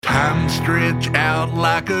Lines stretch out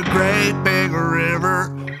like a great big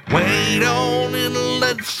river. Wade on and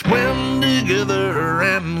let's swim together.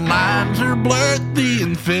 And lines are blurred, the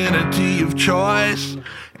infinity of choice,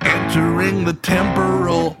 entering the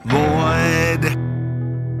temporal void.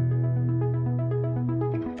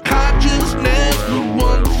 Consciousness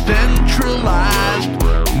once centralized.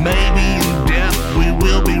 Maybe in death we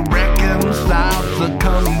will be reconciled. So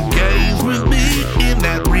come gaze with me in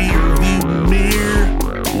that rear view mirror.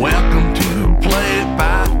 Welcome to Play It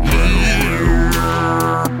By Ear.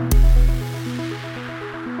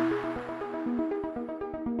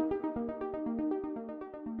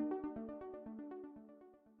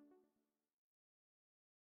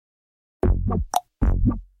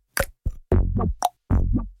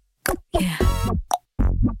 Yeah.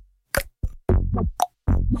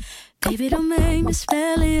 Baby, don't make me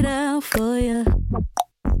spell it out for you.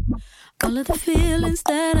 All of the feelings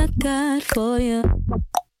that I got for you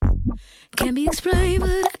can't be explained, but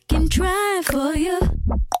I can try for you.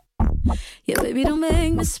 Yeah, baby, don't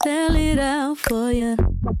make me spell it out for you.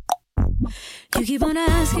 You keep on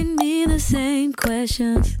asking me the same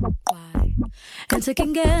questions. Why? And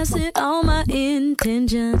second guessing all my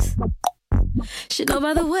intentions. Should know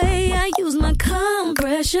by the way I use my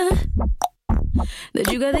compression that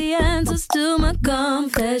you got the answers to my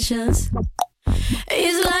confessions.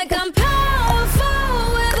 It's like I'm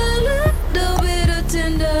powerful with a little bit of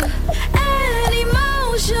tender and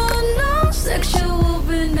emotional sexual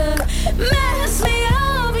bender. Mess me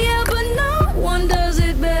up, yeah, but no one does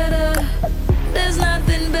it better. There's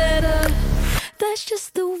nothing better. That's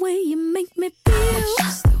just the way you make me feel.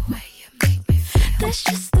 That's just the way you make me feel. That's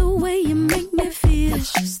just the way you make me feel.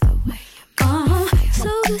 That's just the way you make me feel. So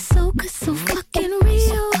good, so good, so fucking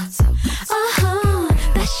real.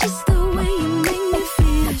 That's just the way you make me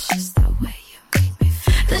feel. That's just the way you make me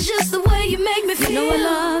feel. That's just the way you make me feel. You know I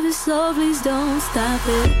love you, so please don't stop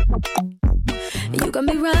it. You got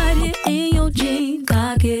me right here in your jean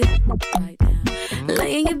pocket, right now,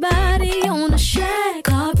 laying your body on the shag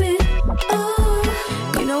carpet. Oh,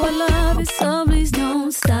 you know I love it, so please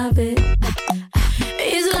don't stop it.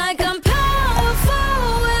 It's like I'm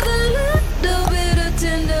powerful with a little bit of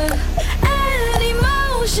tender and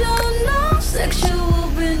emotional sexual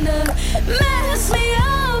bender. Mess me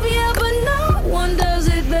up, yeah, but no one does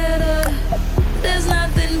it better. There's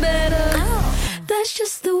nothing better. That's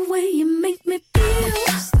just the way you make me feel. That's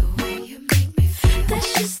just the way you make me feel.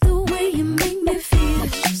 That's just the way you make me feel.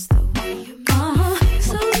 That's just the way you make me feel.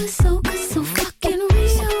 So good, so good, so fucking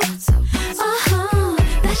real.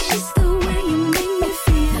 That's just the way you make me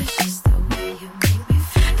feel. That's just the way you make me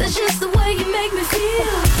feel. That's just the way you make me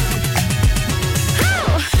feel.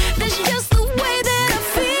 Oh, that's just the way that I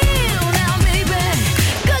feel now, baby.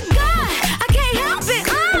 Good God, I can't help it.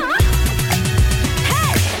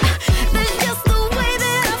 Hey, that's just the way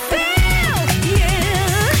that I feel.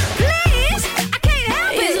 Yeah, please, I can't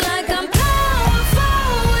help it. It's like I'm powerful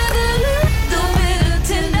with a little bit of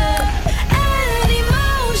tender and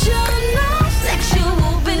emotional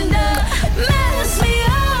sexual bender. Mess me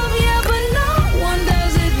up, yeah, but no one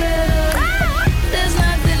does it better. There's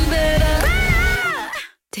nothing better.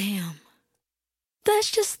 Damn.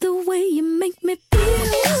 That's just the way you make me feel. That's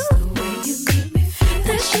just the way you make me feel.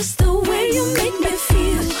 That's just the way you make me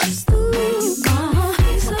feel. That's just the way you make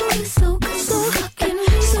me feel. So good, so fucking good.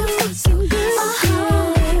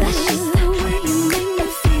 That's just the way you make me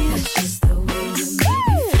feel. That's just the way you make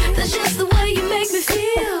me feel. That's just the way you make me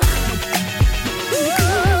feel.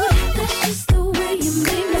 That's just the way you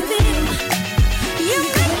make me feel. You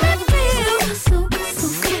make me feel so good, so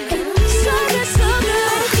fucking good. So good, so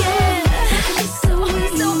good, yeah. That's just the way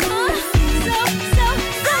you make me feel. So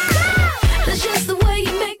good. That's just the way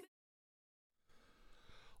you make me feel.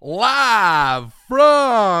 Live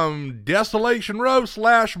from Desolation Row /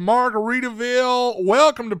 Margaritaville.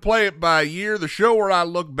 Welcome to Play It By Year, the show where I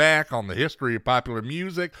look back on the history of popular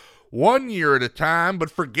music 1 year at a time,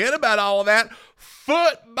 but forget about all of that.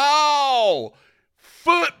 Football!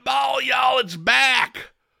 Football, y'all, it's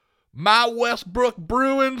back! My Westbrook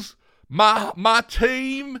Bruins, my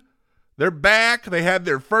team, they're back. They had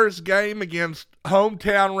their first game against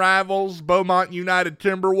hometown rivals, Beaumont United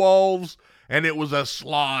Timberwolves, and it was a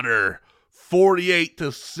slaughter,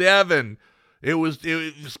 48-7. It was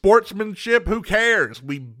sportsmanship. Who cares?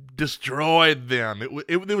 We destroyed them.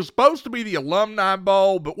 It was supposed to be the Alumni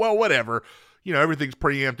Bowl, but well, whatever. You know, everything's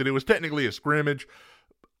preempted. It was technically a scrimmage.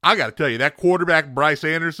 I got to tell you, that quarterback Bryce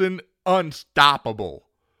Anderson, unstoppable.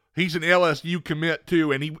 He's an LSU commit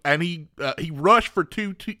too, and he rushed for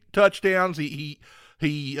two touchdowns. He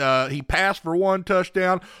passed for one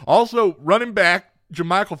touchdown. Also, running back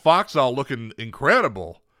Jermichael Foxall looking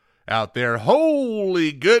incredible. out there.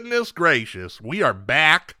 Holy goodness gracious, we are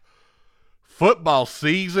back. Football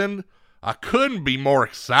season. I couldn't be more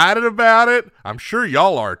excited about it. I'm sure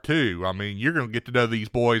y'all are too. I mean, you're going to get to know these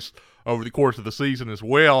boys over the course of the season as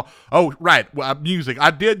well. Oh, right, music.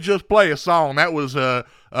 I did just play a song. That was The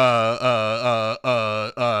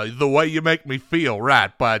Way You Make Me Feel,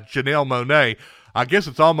 right, by Janelle Monáe. I guess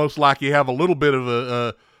it's almost like you have a little bit of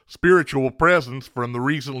a spiritual presence from the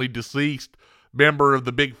recently deceased member of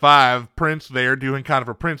the Big Five, Prince, there, doing kind of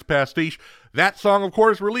a Prince pastiche. That song, of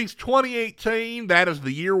course, released 2018. That is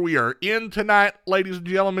the year we are in tonight, ladies and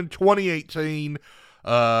gentlemen, 2018,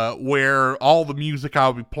 where all the music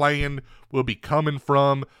I'll be playing will be coming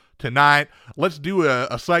from tonight. Let's do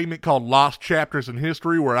a segment called Lost Chapters in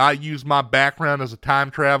History, where I use my background as a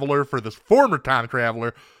time traveler for this former time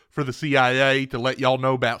traveler for the CIA to let y'all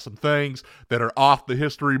know about some things that are off the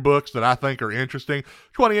history books that I think are interesting.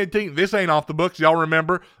 2018, this ain't off the books. Y'all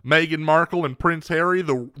remember Meghan Markle and Prince Harry,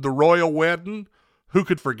 the royal wedding? Who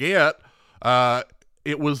could forget?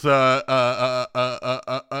 It was an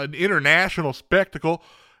international spectacle,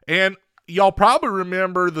 and y'all probably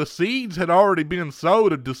remember the seeds had already been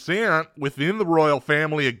sowed of dissent within the royal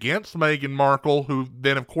family against Meghan Markle, who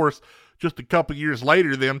then, of course, just a couple years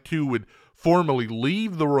later, them two would formally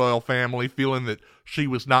leave the royal family, feeling that she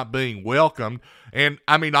was not being welcomed. And,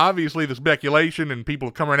 I mean, obviously the speculation, and people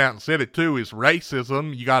have come right out and said it too, is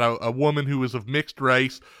racism. You got a woman who is of mixed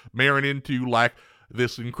race marrying into, like,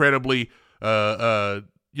 this incredibly,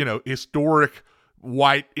 historic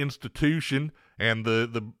white institution, and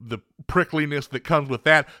the prickliness that comes with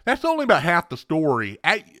that. That's only about half the story.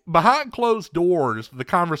 Behind closed doors, the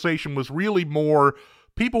conversation was really more,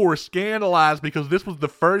 people were scandalized because this was the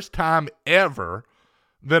first time ever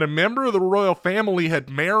that a member of the royal family had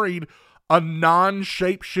married a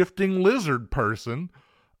non-shape-shifting lizard person.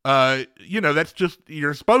 That's just,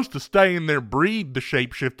 you're supposed to stay in their breed, the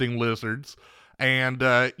shape-shifting lizards, and,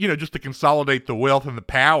 just to consolidate the wealth and the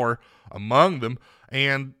power among them.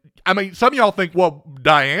 And, I mean, some of y'all think, well,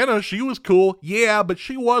 Diana, she was cool. Yeah, but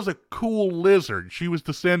she was a cool lizard. She was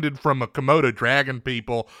descended from a Komodo dragon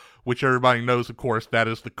people, which everybody knows, of course, that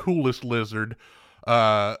is the coolest lizard.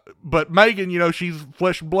 But Meghan, she's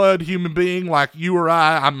flesh and blood human being like you or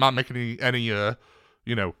I. I'm not making any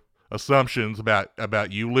assumptions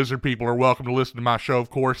about you. Lizard people are welcome to listen to my show,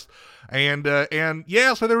 of course. And so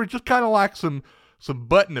there was just kind of like some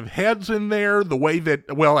button of heads in there, the way that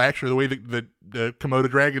Komodo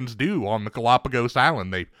dragons do on the Galapagos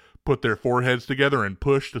Island. They put their foreheads together and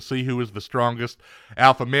push to see who is the strongest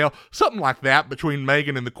alpha male. Something like that between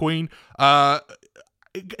Meghan and the Queen.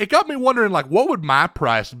 It got me wondering, like, what would my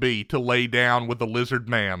price be to lay down with a lizard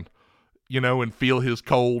man, and feel his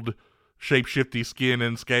cold, shape-shifty skin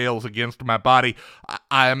and scales against my body?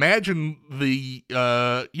 I imagine the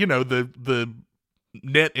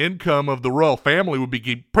net income of the royal family would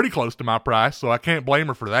be pretty close to my price, so I can't blame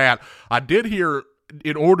her for that. I did hear,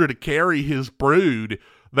 in order to carry his brood,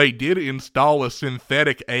 they did install a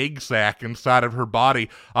synthetic egg sac inside of her body.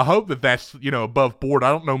 I hope that that's, above board. I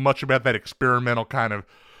don't know much about that experimental kind of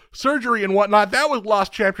surgery and whatnot. That was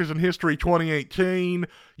Lost Chapters in History 2018.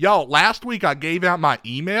 Y'all, last week I gave out my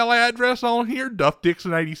email address on here,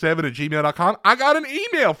 duffdixon87@gmail.com. I got an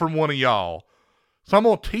email from one of y'all. So I'm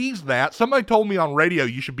going to tease that. Somebody told me on radio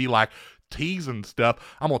you should be like teasing stuff.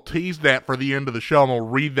 I'm going to tease that for the end of the show. I'm going to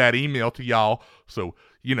read that email to y'all. So,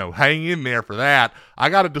 hang in there for that. I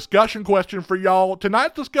got a discussion question for y'all.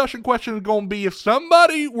 Tonight's discussion question is going to be, if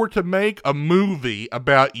somebody were to make a movie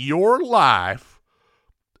about your life,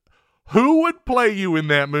 who would play you in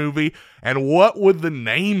that movie, and what would the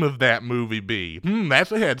name of that movie be?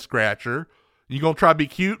 That's a head scratcher. You going to try to be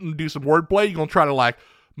cute and do some wordplay? You going to try to,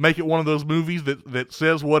 make it one of those movies that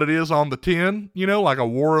says what it is on the tin, like a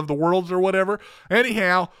War of the Worlds or whatever?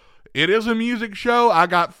 Anyhow, it is a music show. I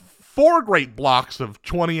got 4 great blocks of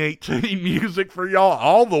 2018 music for y'all,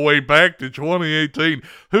 all the way back to 2018.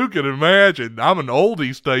 Who could imagine? I'm an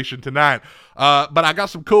oldie station tonight. But I got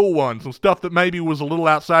some cool ones, some stuff that maybe was a little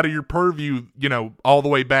outside of your purview, all the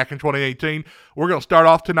way back in 2018. We're going to start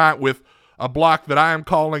off tonight with a block that I am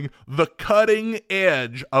calling the cutting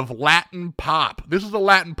edge of Latin pop. This is a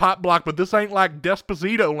Latin pop block, but this ain't like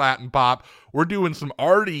Despacito Latin pop. We're doing some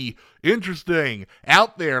arty, interesting,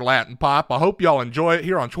 out there Latin pop. I hope y'all enjoy it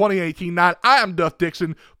here on 2018 night. I am Duff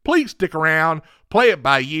Dixon. Please stick around. Play it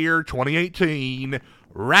by year 2018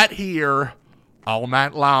 right here all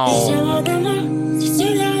night long.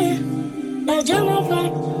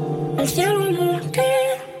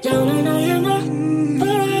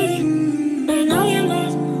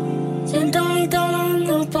 Siento mi dolor,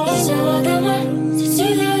 no puedo. Se va de más, si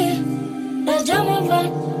sigue ahí, la llamo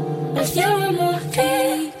back. al cielo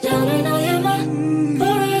morí. Ya no hay nadie más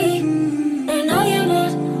por ahí, no hay nadie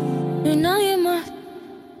más, no hay nadie más.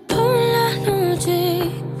 Por la noche,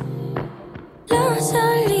 la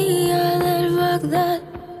salida del Bagdad,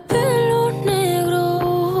 pelo negro,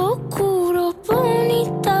 oscuro,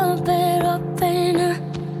 bonita, pero apenas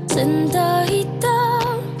sentadita,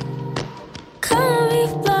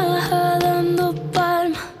 cabizbaja dando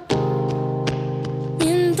palmas,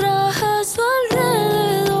 mientras a su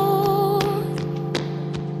alrededor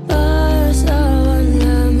pasaban,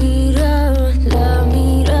 la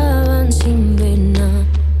miraban sin pena,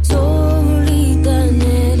 solita en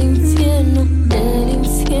el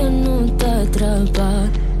infierno te atrapa,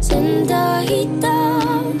 sentadita,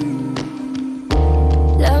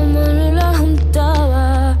 la mano la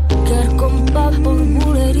juntaba, que al compás por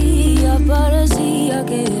bulería parecía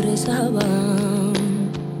que rezaba.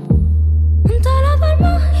 Junta la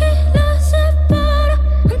palma y la separa,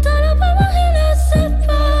 junta la palma y la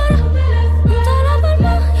separa, junta la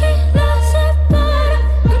palma y la separa,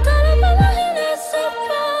 junta la palma y la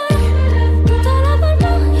separa, junta la palma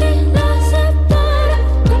y la separa,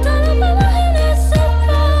 junta la palma y la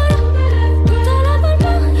separa, junta la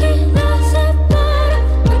palma y la separa,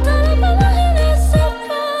 junta la palma y la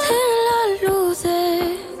separa. En las luces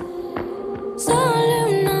sale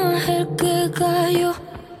un ángel que cayó.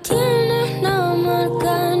 Tiene una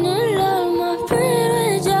marca en el alma, pero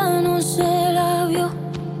ella no se la vio.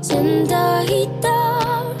 Sentadita,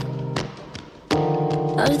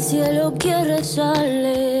 al cielo quiere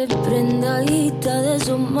rezarle, prendadita de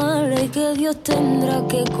esos males que Dios tendrá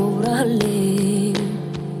que cobrarle.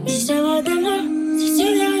 Y se va a quemar si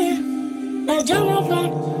sigue ahí, la llama va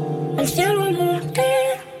al cielo morir.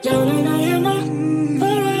 Ya no hay nadie más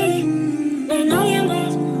por ahí, no hay nadie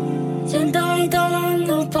más, sentadita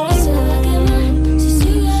dando palmas. Se va a quemar si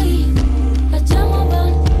sigue ahí, la llama va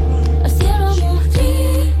al cielo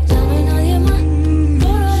morir. Ya no hay nadie más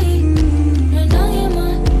por ahí, no hay nadie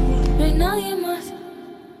más, no hay nadie más.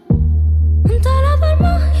 Junta la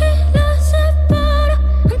palma y la separa,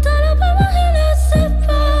 junta la palma y la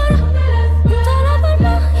separa, junta la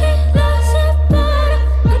palma y la separa,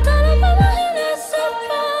 junta la palma y la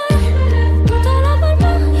separa, junta la palma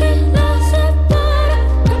y la separa,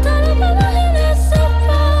 junta la palma y la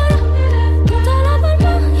separa, junta la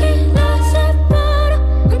palma y la separa,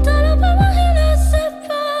 junta la palma y la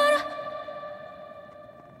separa.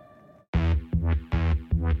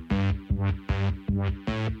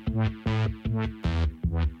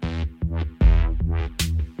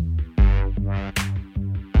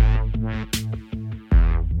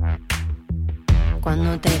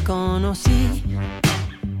 Cuando te conocí,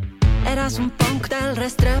 eras un punk del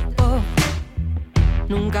Restrepo,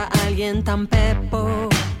 nunca alguien tan pepo.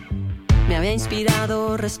 Me había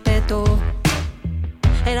inspirado respeto.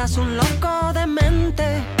 Eras un loco de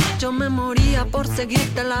mente, yo me moría por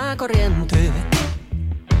seguirte la corriente.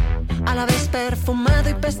 A la vez perfumado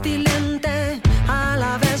y pestilente, a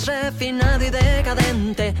la vez refinado y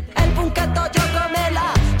decadente. El punketo yo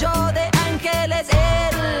Gomela, yo de ángeles,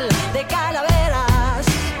 él de calaveras.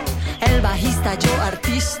 El bajista yo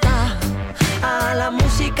artista, a la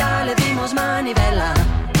música le dimos manivela.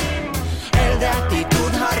 El de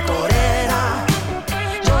actitud hardcoreera,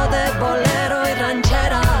 yo de bolero y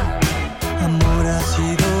ranchera. Amor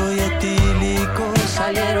ácido y etílico,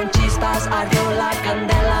 salieron chispas, ardió la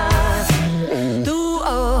candela.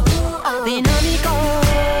 Dúo dinámico,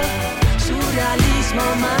 surrealismo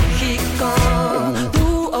mágico.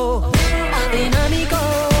 Dúo dinámico,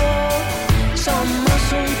 somos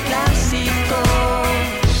un clásico.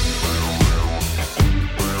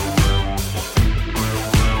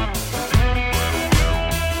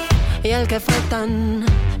 Y el que fue tan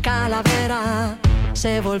calavera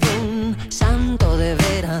se volvió un santo de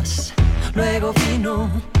veras. Luego vino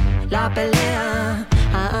la pelea,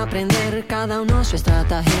 a aprender cada uno su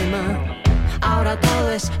estratagema. Ahora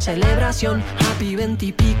todo es celebración, happy 20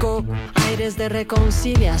 y pico, aires de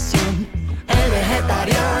reconciliación. El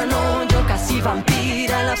vegetariano, yo casi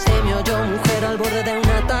vampira, el abstemio, yo mujer al borde de un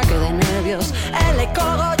ataque de nervios. El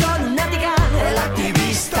ecólogo, yo lunática, el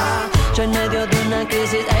activista, yo en medio de una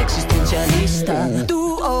crisis existencialista.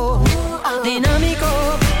 Dúo dinámico,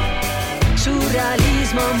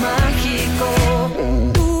 surrealismo mágico.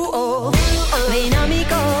 Dúo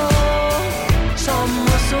dinámico,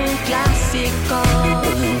 somos un clásico.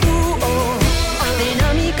 Dúo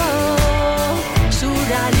dinámico,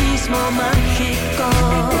 surrealismo mágico.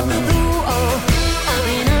 Dúo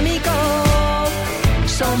dinámico,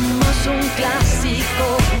 somos un clásico.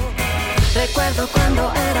 Recuerdo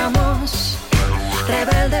cuando éramos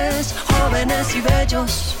rebeldes, jóvenes y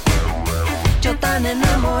bellos, yo tan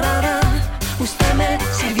enamorada Usted me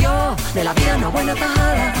sirvió de la vida una buena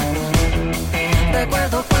tajada.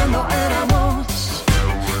 Recuerdo cuando éramos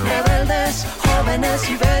rebeldes, jóvenes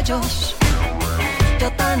y bellos.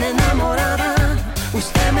 Yo tan enamorada.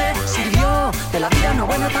 Usted me sirvió de la vida una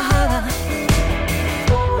buena tajada.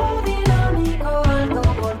 Dinámico, alto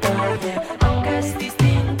voltaje, aunque es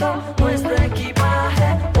distinto nuestro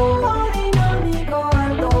equipaje. Dinámico,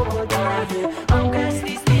 alto voltaje, aunque es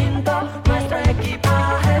distinto nuestro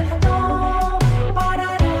equipaje. No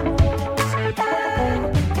pararemos de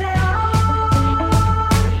crear.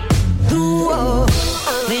 Dúo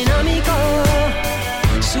dinámico,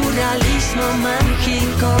 surrealismo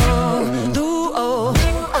mágico. Dúo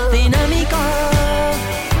dinámico,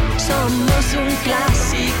 somos un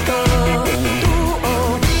clásico.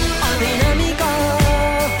 Dúo dinámico,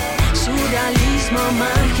 surrealismo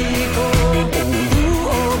mágico.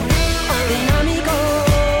 Dúo dinámico,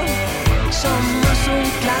 somos un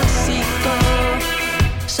clásico.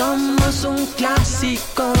 Somos un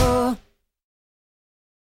clásico.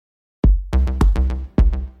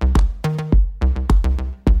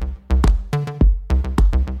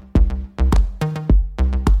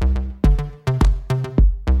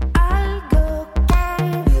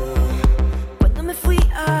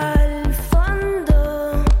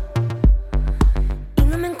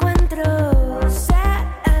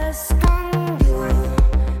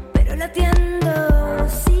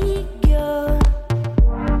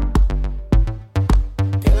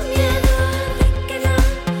 Tengo miedo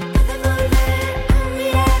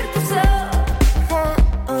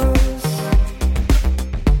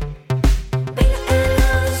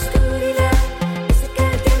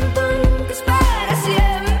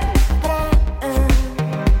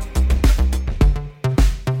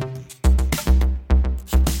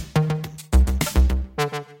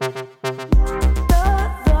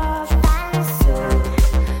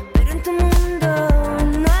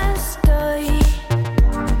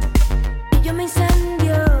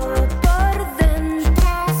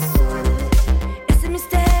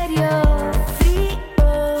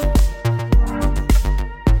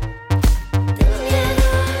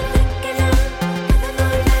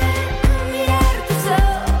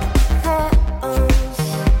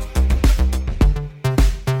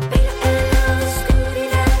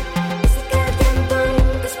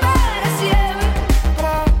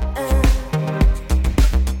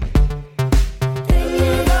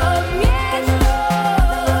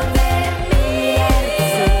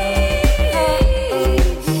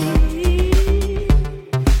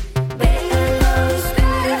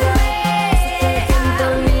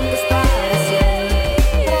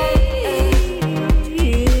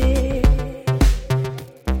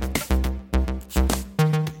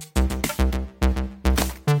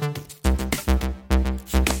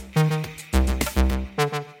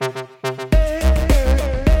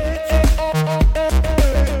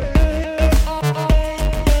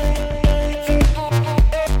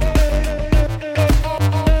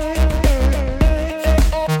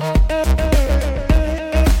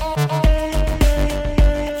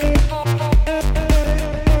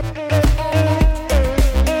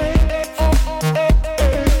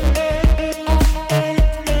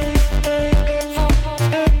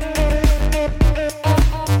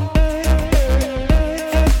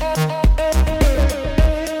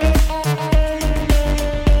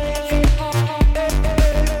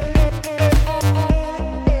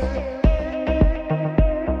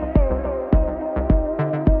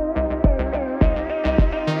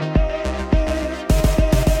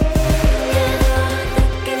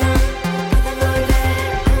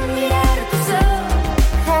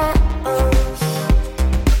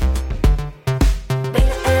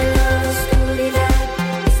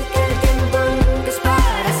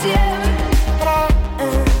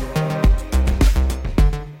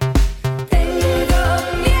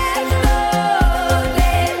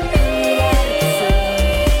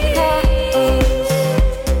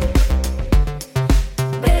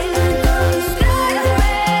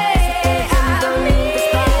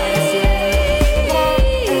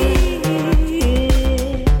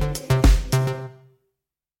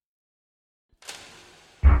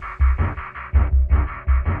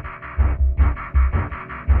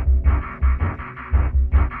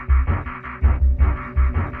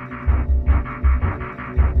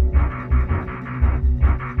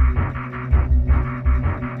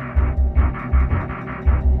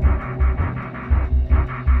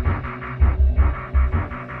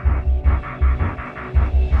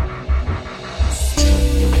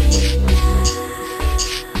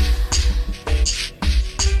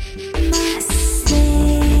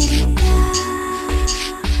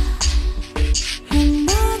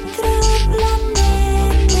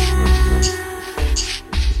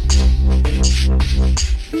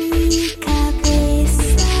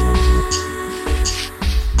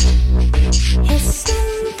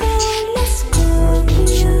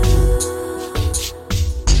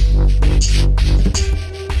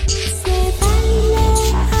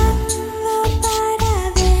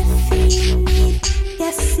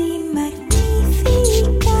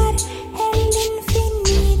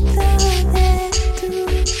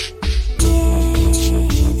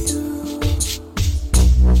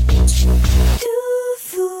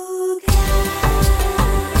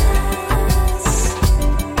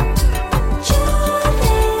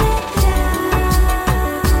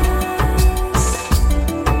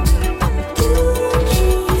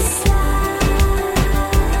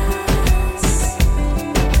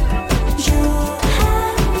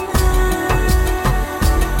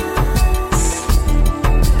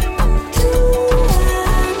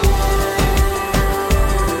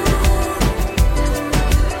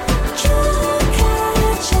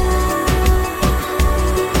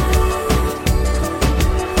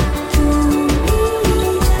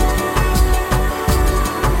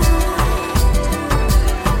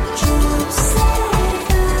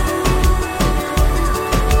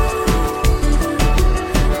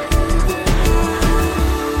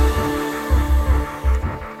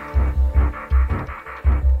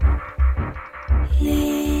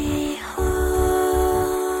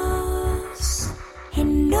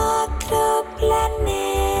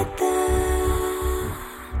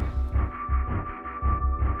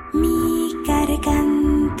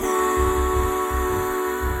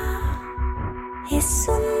es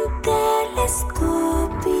un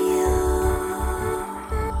telescopio.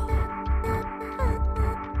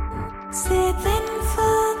 Se va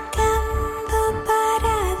enfocando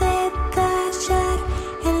para detallar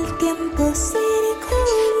el tiempo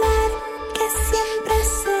circular que siempre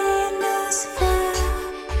se nos va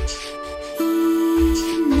y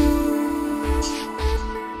no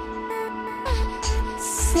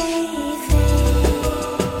se ve.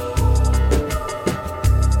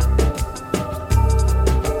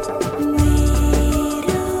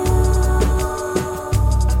 Muero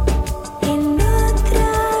en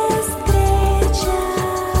otra estrella.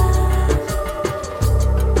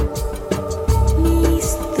 Mis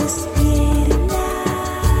dos piernas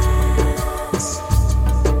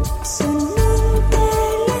son un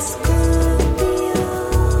telescopio.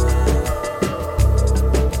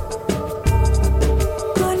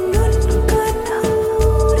 Con un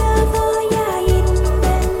conjuro voy a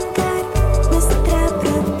inventar nuestra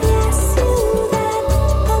propia ciudad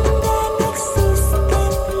donde no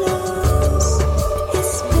existen los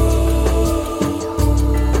espejos.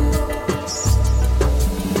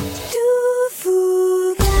 Tu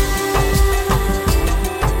fugaz,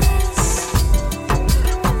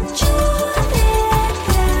 yo detrás.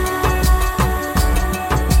 Tú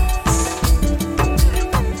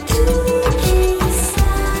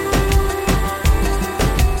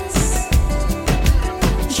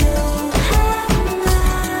quizás, yo jamás.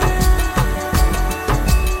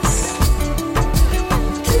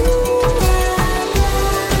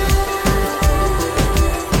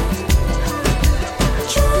 Tú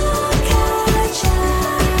hablas, yo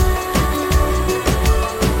callar.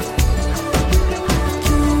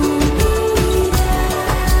 Tú mirar,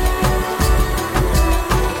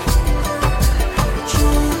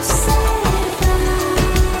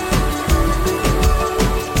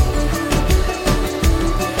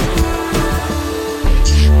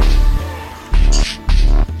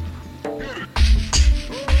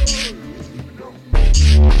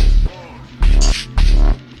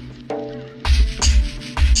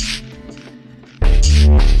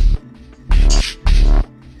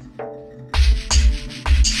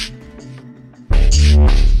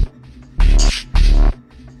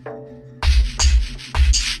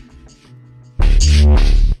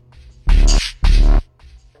 observar.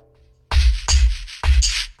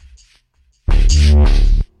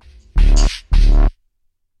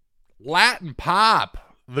 Latin pop,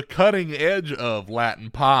 the cutting edge of Latin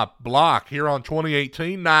pop block here on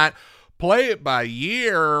 2018 night. Play it by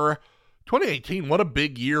year. 2018, what a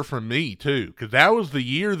big year for me, too, because that was the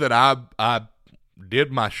year that I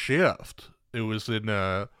did my shift. It was in,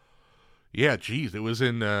 it was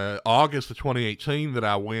in August of 2018 that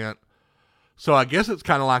I went. So I guess it's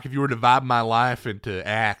kind of like if you were to divide my life into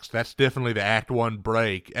acts, that's definitely the Act 1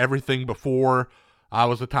 break. Everything before I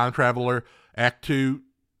was a time traveler. Act 2,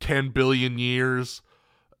 10 billion years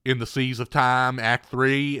in the seas of time. Act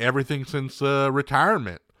 3, everything since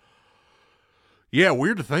retirement. Yeah,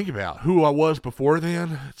 weird to think about who I was before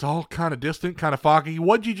then. It's all kind of distant, kind of foggy.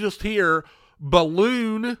 What'd you just hear?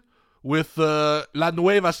 Balloon with La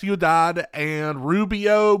Nueva Ciudad, and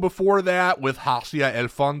Rubio before that with Hacia el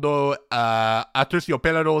Fondo,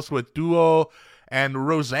 Aterciopelados with Duo, and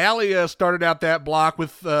Rosalia started out that block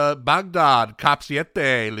with Baghdad, Cap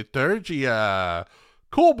Siete, Liturgia.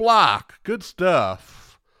 Cool block. Good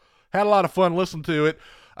stuff. Had a lot of fun listening to it.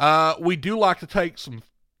 We do like to take some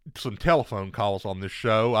telephone calls on this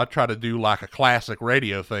show. I try to do like a classic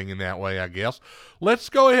radio thing in that way, I guess. Let's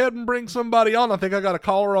go ahead and bring somebody on. I think I got a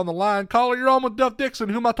caller on the line. Caller, you're on with Duff Dixon.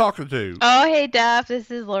 Who am I talking to? Oh, hey, Duff.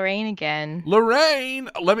 This is Lorraine again. Lorraine,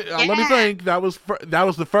 let me think. That was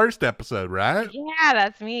the first episode, right? Yeah,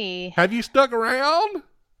 that's me. Have you stuck around?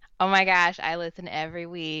 Oh my gosh, I listen every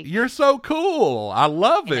week. You're so cool. I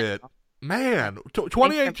love it. Man,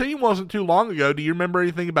 2018 wasn't too long ago. Do you remember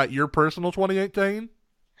anything about your personal 2018?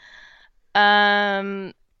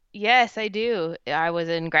 Yes, I do. I was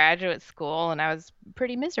in graduate school and I was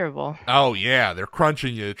pretty miserable. Oh, yeah. They're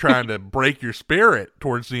crunching you, trying to break your spirit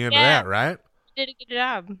towards the end of that, right? You did a good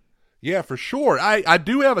job. Yeah, for sure. I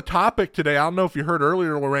do have a topic today. I don't know if you heard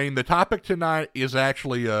earlier, Lorraine. The topic tonight is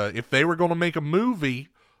actually if they were going to make a movie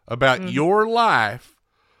about your life,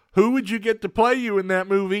 who would you get to play you in that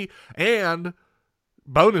movie? And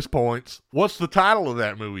bonus points, what's the title of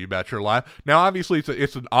that movie about your life? Now, obviously,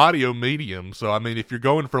 it's an audio medium, so, I mean, if you're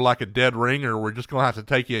going for like a dead ringer, we're just going to have to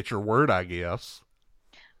take you at your word, I guess.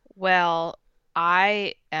 Well,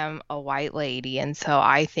 I am a white lady, and so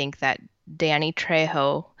I think that Danny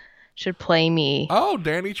Trejo should play me. Oh,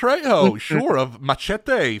 Danny Trejo, sure, of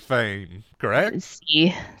Machete fame, correct?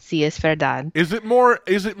 Sí es verdad. Is it more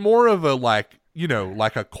of a like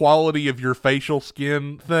like a quality of your facial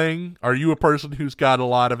skin thing? Are you a person who's got a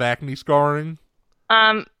lot of acne scarring?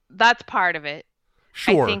 That's part of it.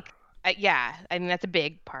 Sure. I think, yeah, I mean, that's a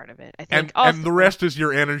big part of it. I And think also, and the rest is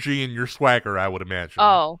your energy and your swagger, I would imagine.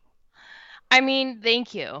 Oh, I mean,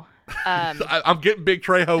 thank you. I'm getting big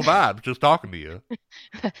Trejo vibes just talking to you.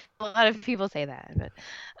 A lot of people say that, but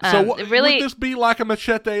So really, would this be like a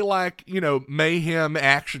Machete, like, mayhem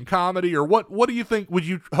action comedy, or what do you think? Would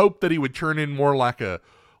you hope that he would turn in more like a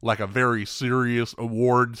very serious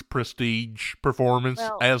awards prestige performance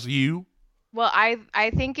as you? well, I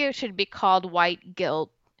think it should be called White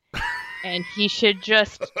Guilt, and he should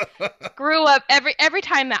just screw up every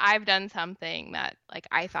time that I've done something that, like,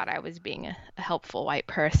 I thought I was being a helpful white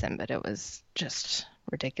person, but it was just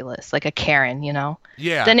ridiculous, like a Karen,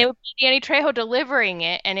 Yeah. Then it would be Danny Trejo delivering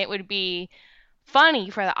it, and it would be funny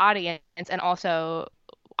for the audience, and also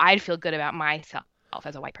I'd feel good about myself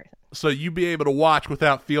as a white person. So you'd be able to watch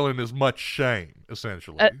without feeling as much shame,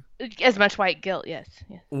 essentially. As much white guilt, yes.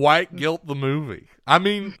 White Guilt, the movie. I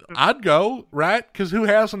mean, I'd go, right? Because who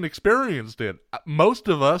hasn't experienced it? Most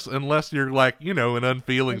of us, unless you're like, an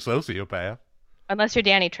unfeeling sociopath. Unless you're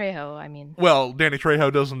Danny Trejo, I mean. Well, Danny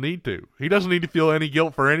Trejo doesn't need to. He doesn't need to feel any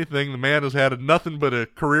guilt for anything. The man has had nothing but a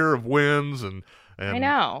career of wins and I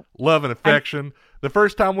know. love and affection. The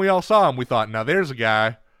first time we all saw him, we thought, now there's a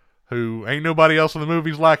guy who ain't nobody else in the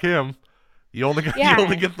movies like him. You only get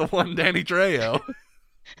the one Danny Trejo.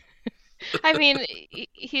 I mean,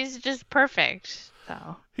 he's just perfect.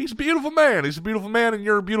 So He's a beautiful man. He's a beautiful man, and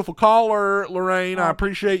you're a beautiful caller, Lorraine. I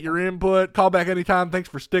appreciate your input. Call back anytime. Thanks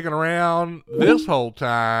for sticking around this whole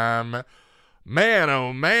time. Man,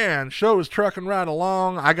 oh man, show is trucking right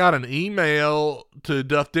along. I got an email to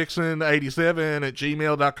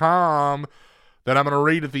duffdixon87@gmail.com that I'm going to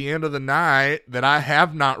read at the end of the night that I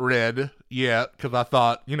have not read yet because I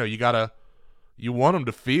thought, you want them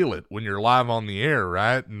to feel it when you're live on the air,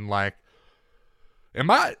 right? And like,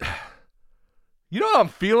 what I'm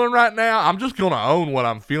feeling right now? I'm just going to own what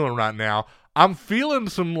I'm feeling right now. I'm feeling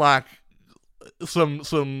some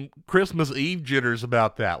Christmas Eve jitters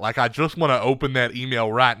about that. Like, I just want to open that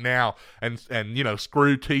email right now and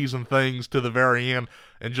screw T's and things to the very end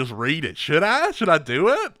and just read it. Should I do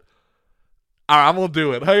it? All right, I'm going to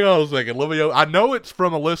do it. Hang on a second. I know it's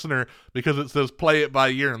from a listener because it says play it by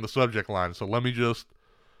ear in the subject line. So let me just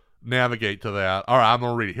navigate to that. All right, I'm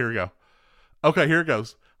going to read it. Here we go. Okay, here it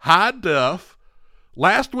goes. Hi, Duff.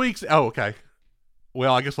 Last week's... Oh, okay.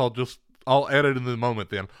 Well, I guess I'll edit in the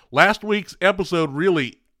moment then. Last week's episode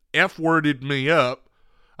really F-worded me up.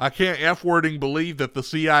 I can't F-wording believe that the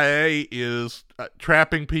CIA is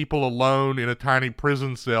trapping people alone in a tiny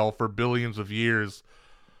prison cell for billions of years.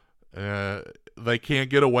 They can't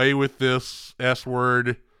get away with this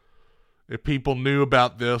S-word. If people knew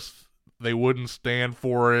about this, they wouldn't stand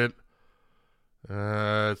for it.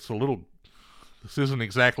 This isn't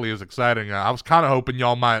exactly as exciting. I was kind of hoping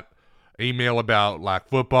y'all might email about like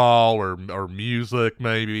football or music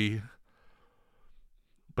maybe.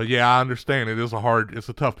 But yeah, I understand it's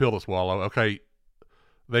a tough pill to swallow. Okay,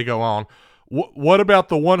 they go on. What about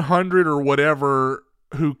the 100 or whatever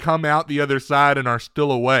who come out the other side and are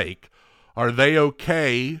still awake? Are they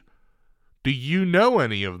okay? Do you know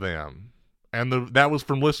any of them? And that was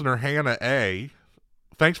from listener Hannah A.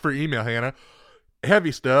 Thanks for your email, Hannah.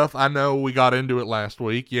 Heavy stuff. I know we got into it last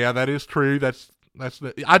week. Yeah, that is true.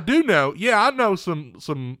 I do know. Yeah, I know some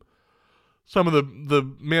of the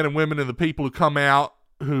men and women and the people who come out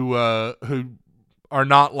who are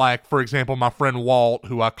not like, for example, my friend Walt,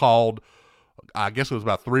 who I called, I guess it was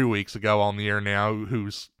about 3 weeks ago on the air now,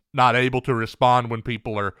 who's not able to respond when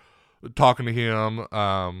people are talking to him.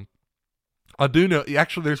 I do know.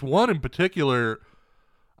 Actually, there's one in particular.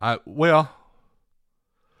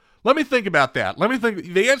 Let me think about that.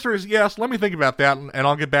 The answer is yes. Let me think about that, and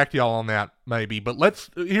I'll get back to y'all on that maybe. But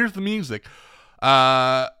here's the music.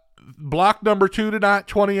 Block number 2 tonight,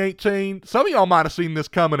 2018. Some of y'all might have seen this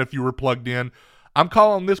coming if you were plugged in. I'm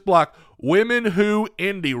calling this block Women Who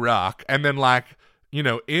Indie Rock, and then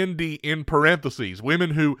indie in parentheses,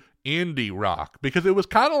 Women Who Indie Rock, because it was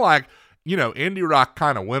kind of like, indie rock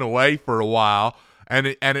kind of went away for a while, and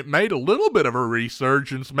it made a little bit of a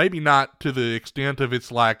resurgence, maybe not to the extent of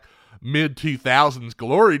its like mid-2000s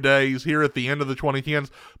glory days here at the end of the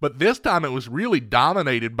 2010s, but this time it was really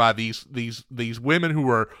dominated by these women who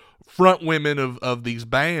were front women of these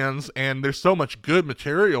bands, and there's so much good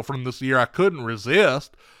material from this year I couldn't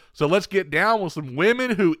resist. So let's get down with some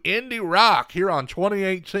Women Who Indie Rock here on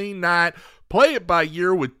 2018 night. Play it by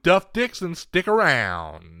ear with Duff Dixon. Stick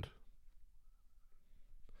around.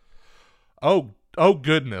 Oh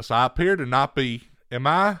goodness, I appear to not be, am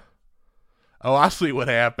I? Oh, I see what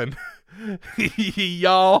happened.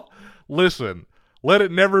 Y'all, listen, let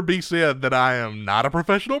it never be said that I am not a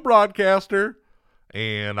professional broadcaster,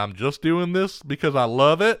 and I'm just doing this because I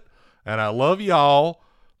love it, and I love y'all,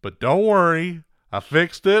 but don't worry, I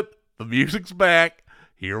fixed it. The music's back.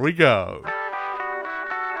 Here we go.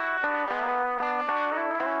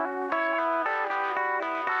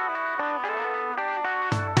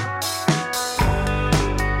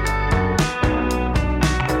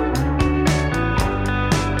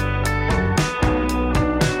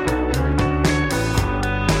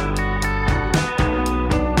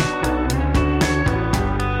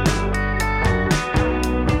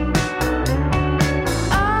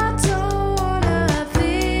 I don't wanna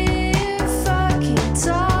be a fucking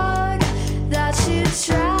dog.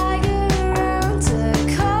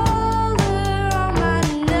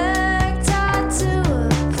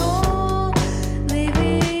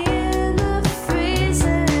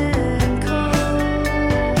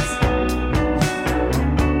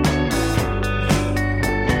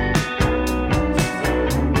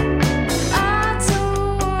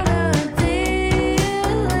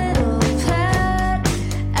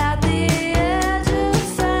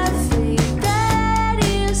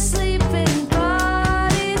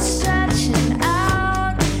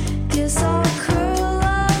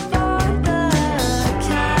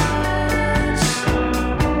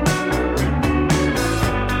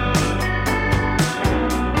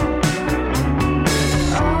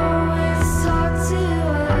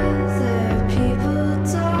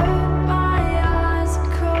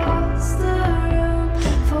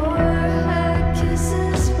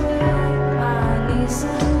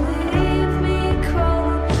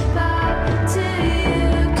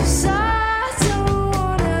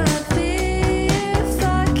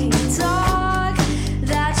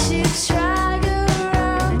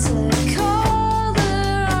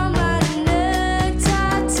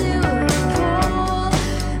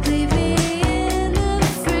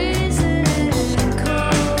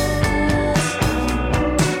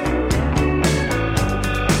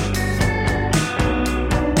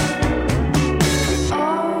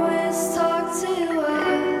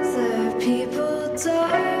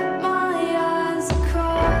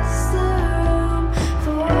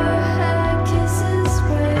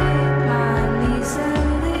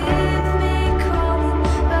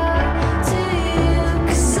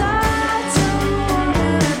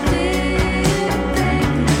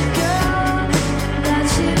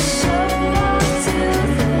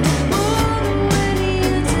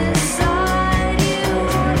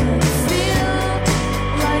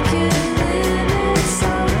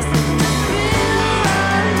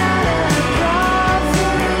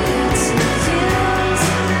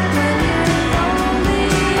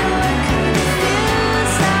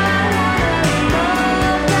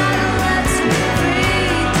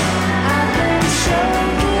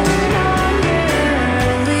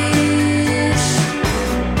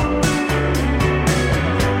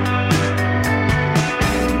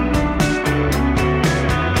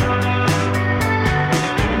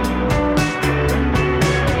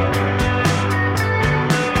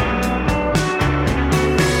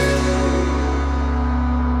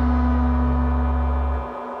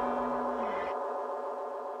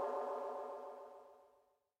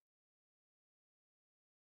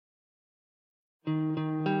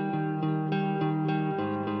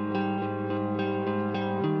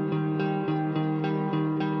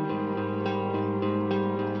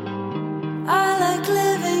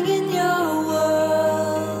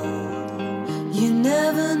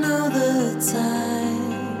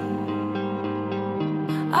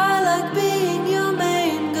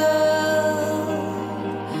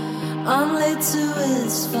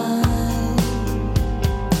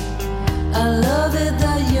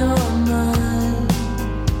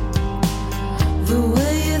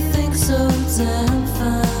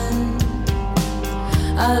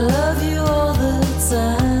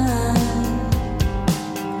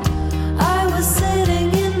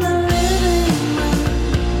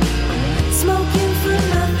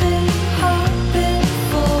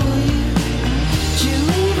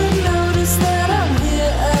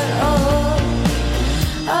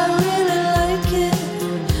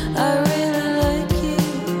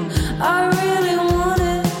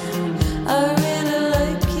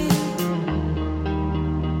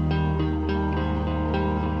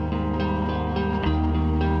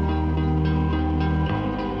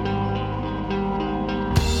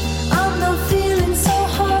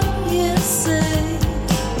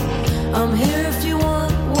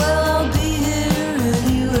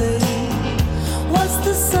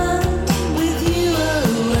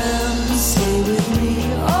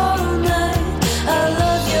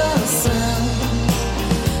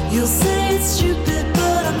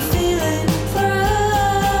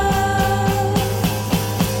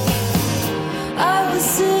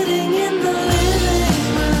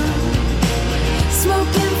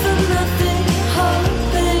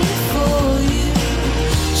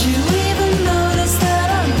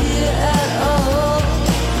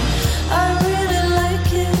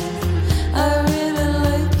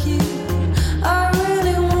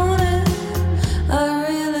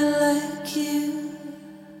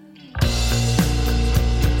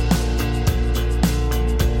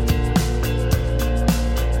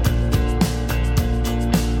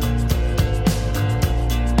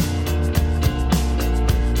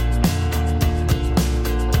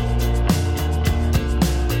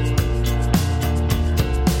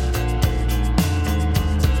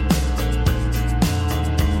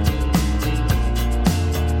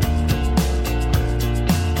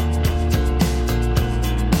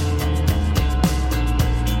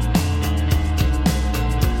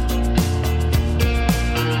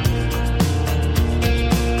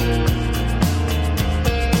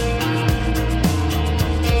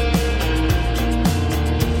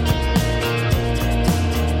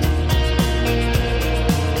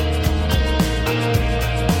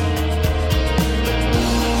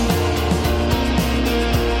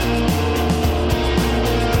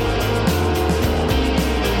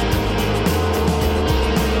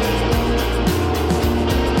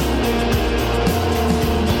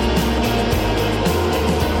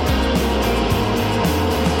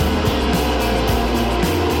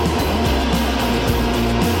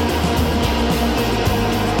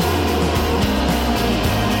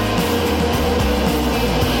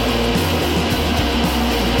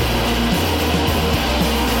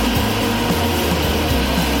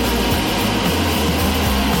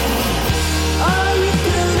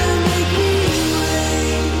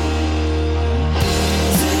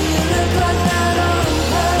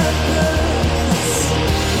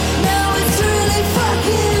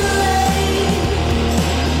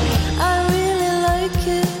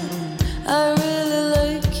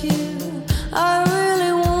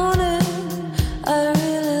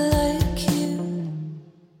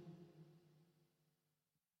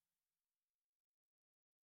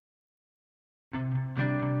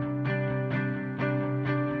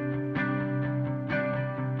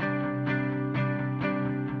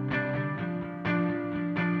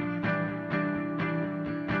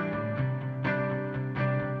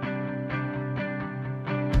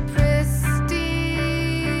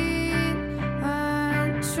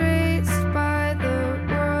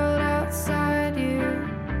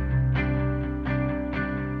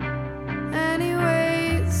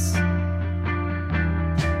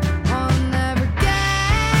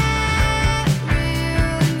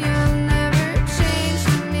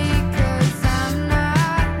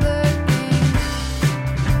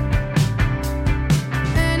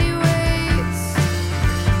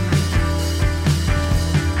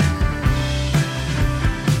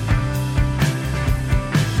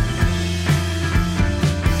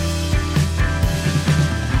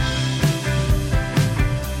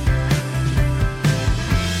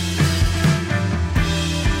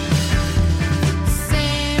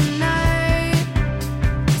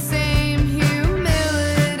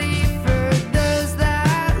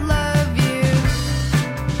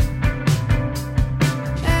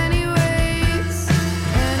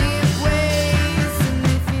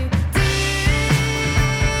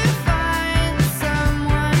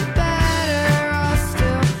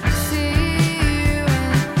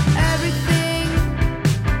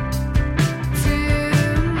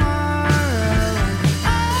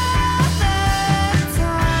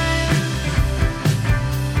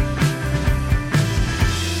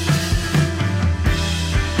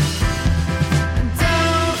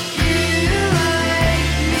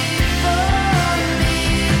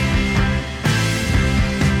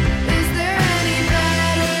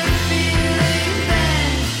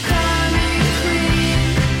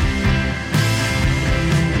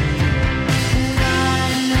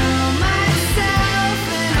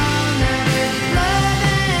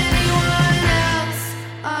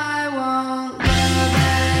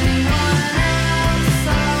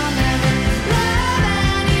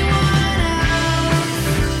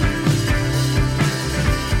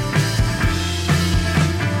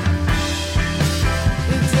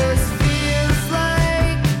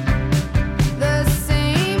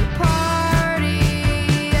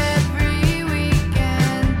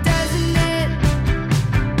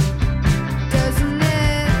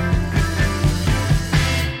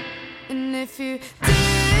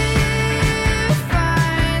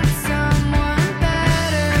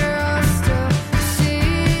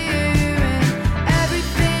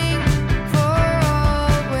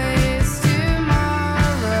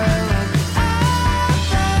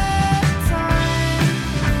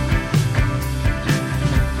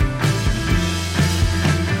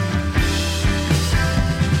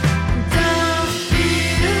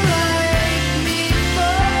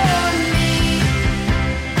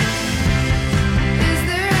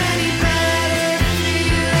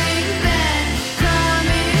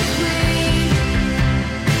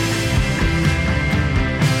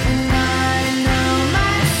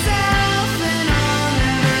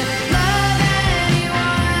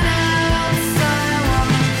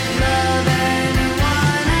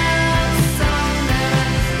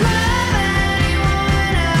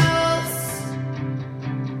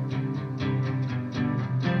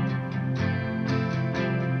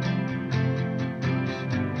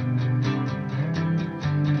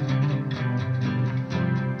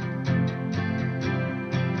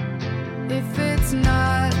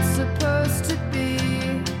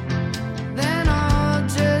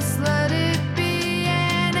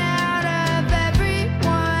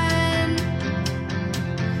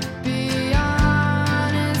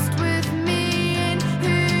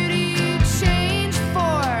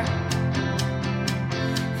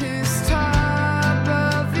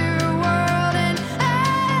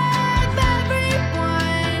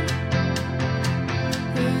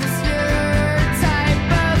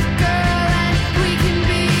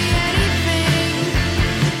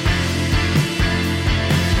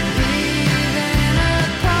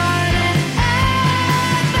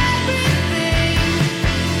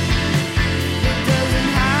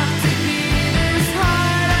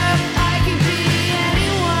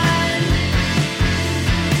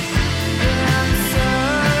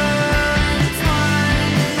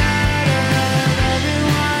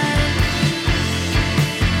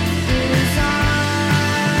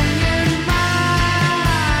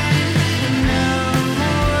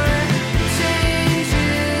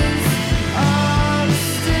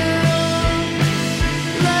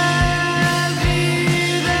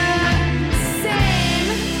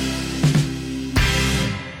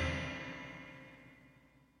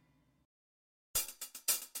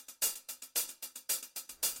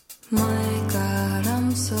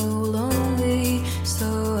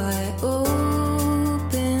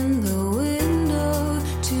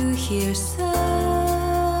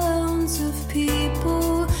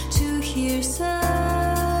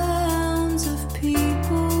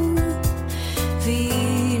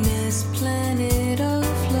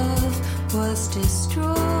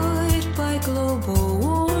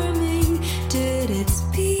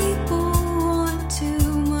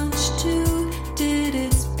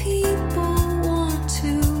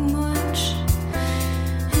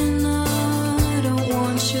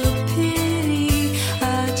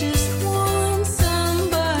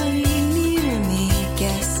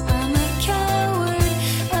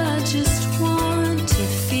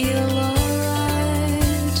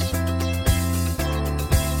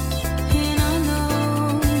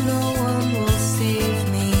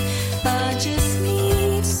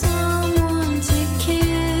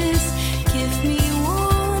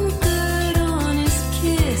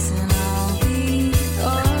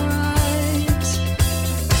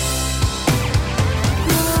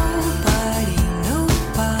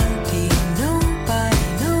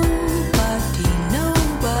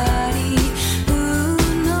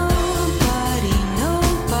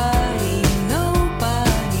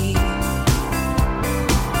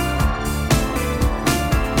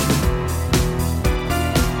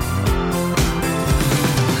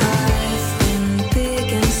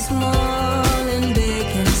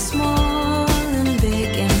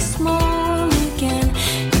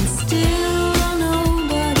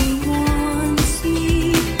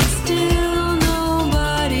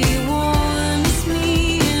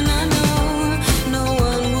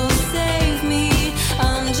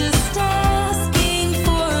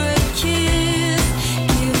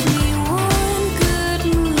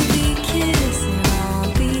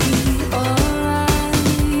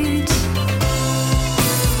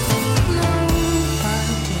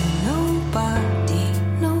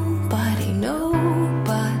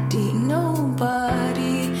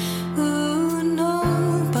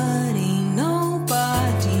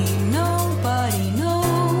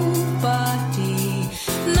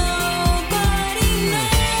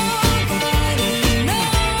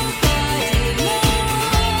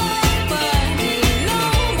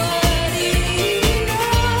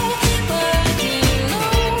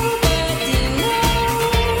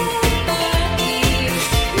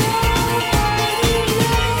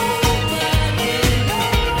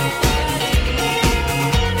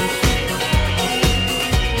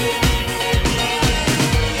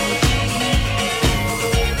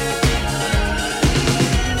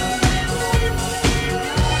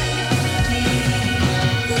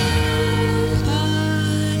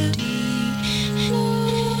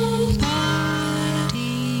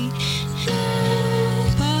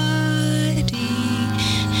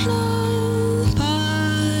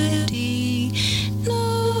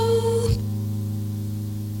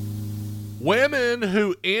 Women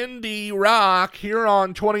Who Indie Rock here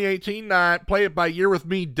on 2018 night. Play It By Year with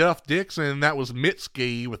me, Duff Dixon. That was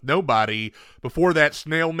Mitski with Nobody. Before that,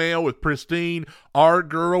 Snail Mail with Pristine. Our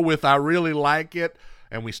Girl with I Really Like It.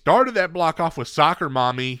 And we started that block off with Soccer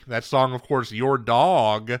Mommy. That song, of course, Your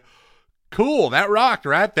Dog. Cool. That rocked,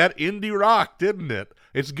 right? That indie rock, didn't it?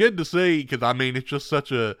 It's good to see because, I mean, it's just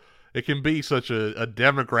it can be such a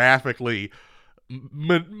demographically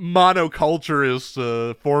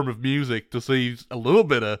monoculturist form of music to see a little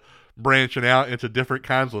bit of branching out into different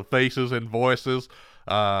kinds of faces and voices.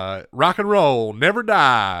 Rock and roll never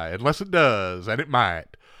die unless it does, and it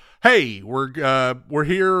might. Hey, we're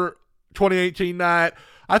here 2018 night.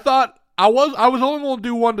 I thought I was only going to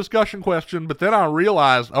do one discussion question, but then I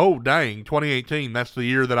realized, oh dang, 2018, that's the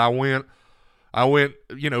year that I went,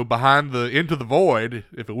 behind into the void,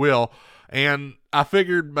 if it will. And I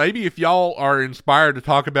figured maybe if y'all are inspired to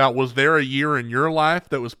talk about, was there a year in your life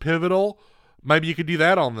that was pivotal? Maybe you could do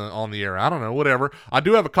that on the air. I don't know, whatever. I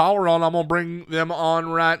do have a caller on. I'm going to bring them on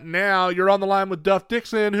right now. You're on the line with Duff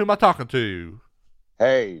Dixon. Who am I talking to?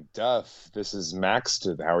 Hey, Duff. This is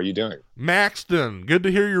Maxton. How are you doing? Maxton, good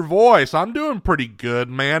to hear your voice. I'm doing pretty good,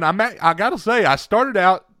 man. I got to say, I started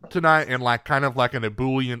out tonight in kind of like an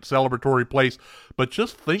ebullient celebratory place, but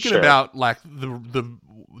just thinking about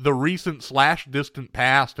the recent / distant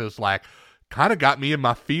past has kind of got me in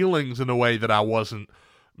my feelings in a way that I wasn't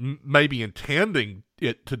maybe intending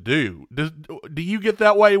it to do. Do you get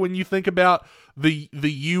that way when you think about the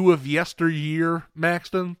you of yesteryear,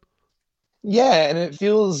 Maxton? Yeah, and it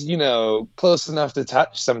feels, close enough to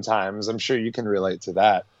touch sometimes. I'm sure you can relate to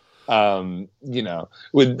that.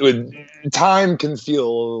 With time can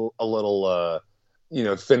feel a little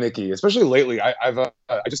finicky, especially lately. I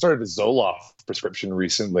just started a Zoloft prescription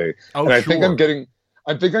recently, and I think I'm getting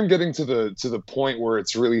to the point where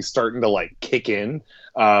it's really starting to kick in.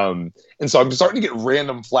 And so I'm starting to get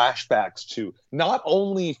random flashbacks to not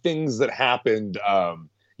only things that happened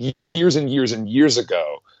years and years and years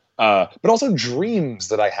ago, but also dreams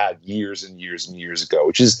that I had years and years and years ago,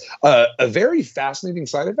 which is a very fascinating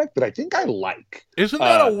side effect that I think I like. Isn't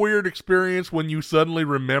that a weird experience when you suddenly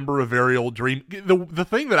remember a very old dream? The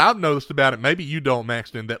thing that I've noticed about it, maybe you don't,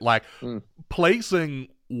 Maxton, that placing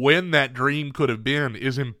when that dream could have been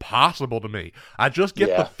is impossible to me. I just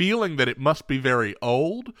get the feeling that it must be very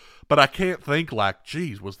old, but I can't think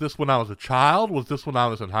geez, was this when I was a child? Was this when I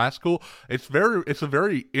was in high school? It's a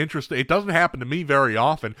very interesting, it doesn't happen to me very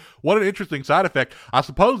often. What an interesting side effect. I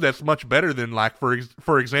suppose that's much better than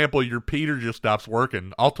for example, your Peter just stops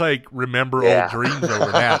working. I'll take remember old dreams over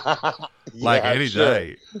that any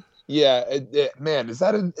day. Yeah, man, is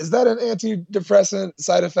that an antidepressant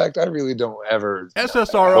side effect? I really don't ever.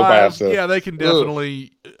 SSRIs, they can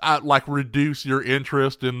definitely reduce your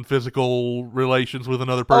interest in physical relations with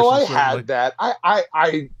another person. Oh, I certainly had that.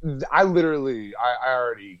 I literally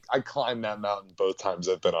climbed that mountain both times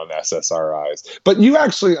I've been on SSRIs. But you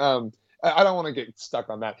actually, I don't want to get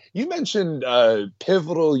stuck on that. You mentioned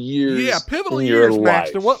pivotal years. Yeah, pivotal years,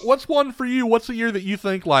 Maxton. What's one for you? What's the year that you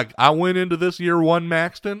think I went into this year one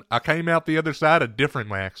Maxton, I came out the other side a different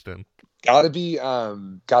Maxton? Gotta be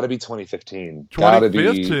 2015.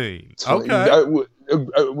 2015. Okay.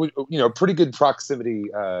 Pretty good proximity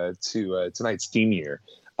to tonight's theme year.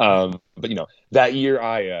 But that year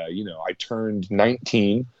I turned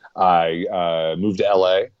 19. I moved to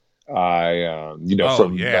LA.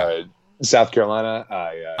 South Carolina.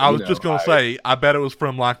 I was just going to say, I bet it was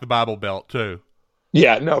from the Bible Belt too.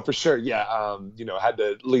 Yeah, no, for sure. Yeah. Had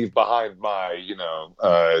to leave behind my,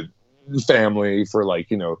 family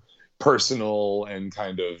for personal and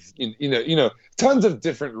kind of, tons of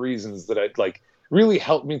different reasons that I'd really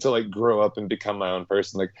helped me to grow up and become my own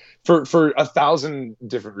person. For 1,000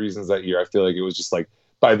 different reasons that year, I feel like it was just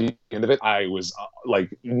by the end of it, I was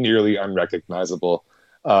nearly unrecognizable.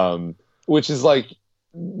 Which is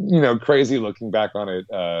crazy looking back on it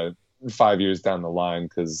 5 years down the line,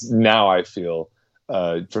 because now I feel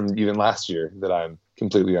from even last year that I'm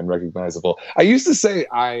completely unrecognizable. I used to say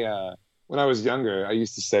when I was younger, I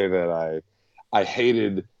used to say that I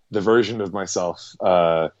hated the version of myself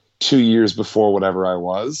 2 years before whatever I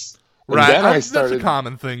was. And right, that's a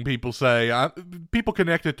common thing people say. People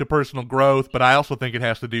connect it to personal growth, but I also think it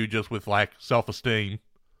has to do just with self-esteem.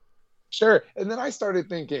 Sure, and then I started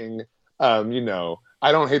thinking, I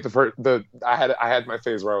don't hate I had my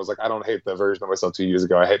phase where I was I don't hate the version of myself 2 years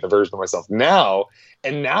ago. I hate the version of myself now.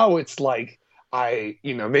 And now it's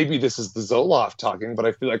maybe this is the Zoloft talking, but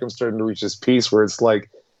I feel like I'm starting to reach this piece where it's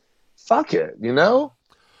fuck it,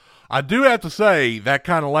 I do have to say that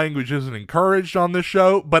kind of language isn't encouraged on this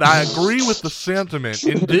show, but I agree with the sentiment.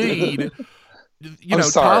 Indeed,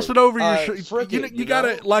 toss it over your shoulder. You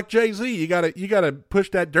gotta, like Jay-Z, you gotta push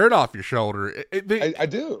that dirt off your shoulder. I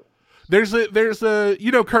do. There's a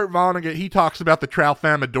Kurt Vonnegut, he talks about the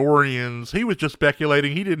Tralfamadorians. He was just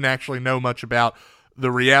speculating. He didn't actually know much about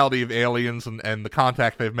the reality of aliens and the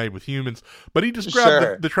contact they've made with humans. But he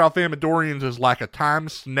described the Tralfamadorians as like a time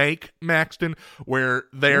snake, Maxton, where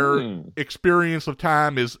their experience of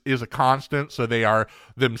time is a constant. So they are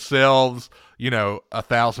themselves,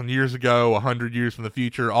 1,000 years ago, 100 years in the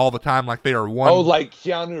future, all the time, like they are one. Oh, like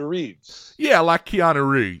Keanu Reeves. Yeah, like Keanu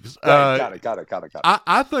Reeves. Got it.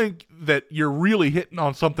 I think that you're really hitting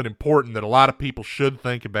on something important that a lot of people should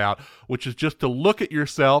think about, which is just to look at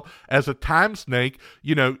yourself as a time snake.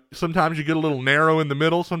 Sometimes you get a little narrow in the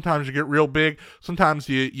middle. Sometimes you get real big. Sometimes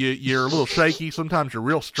you're a little shaky. Sometimes you're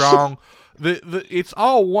real strong. It's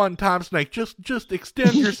all one time snake. Just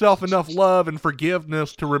extend yourself enough love and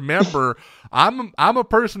forgiveness to remember I'm a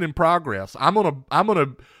person in progress. I'm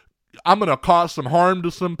gonna cause some harm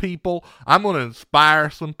to some people. I'm gonna inspire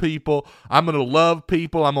some people. I'm gonna love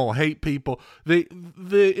people. I'm gonna hate people. The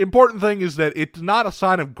important thing is that it's not a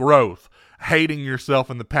sign of growth, hating yourself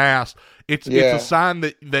in the past. It's a sign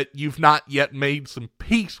that you've not yet made some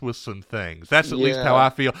peace with some things. That's at least how I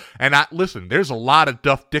feel. And there's a lot of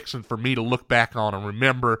Duff Dixon for me to look back on and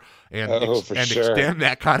remember and extend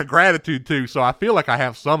that kind of gratitude to. So I feel like I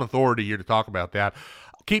have some authority here to talk about that.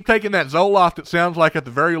 Keep taking that Zoloft. It sounds like at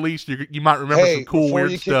the very least you might remember some cool,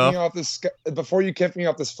 weird stuff. Before you kick me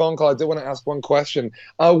off this phone call, I did want to ask one question.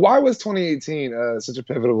 Why was 2018 such a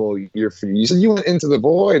pivotal year for you? You said you went into the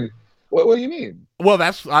void. What do you mean? Well,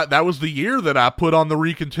 that was the year that I put on the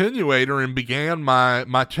Recontinuator and began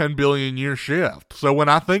my 10 billion year shift. So when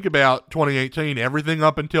I think about 2018, everything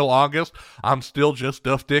up until August, I'm still just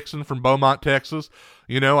Duff Dixon from Beaumont, Texas.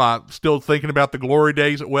 I'm still thinking about the glory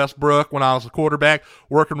days at Westbrook when I was a quarterback,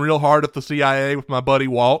 working real hard at the CIA with my buddy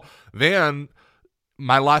Walt. Then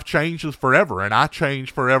my life changes forever, and I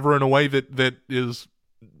change forever in a way that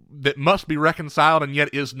must be reconciled and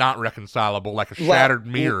yet is not reconcilable, like a shattered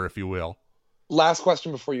mirror, if you will. Last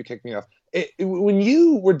question before you kick me off. When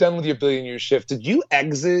you were done with your billion-year shift, did you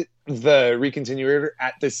exit the Recontinuator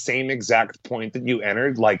at the same exact point that you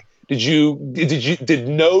entered? Like, did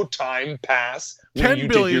no time pass when you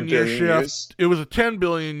did your billion shift? It was a 10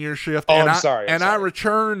 billion year shift. Oh, I'm sorry. I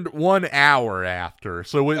returned 1 hour after.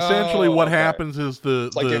 So essentially what happens is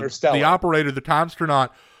the operator, the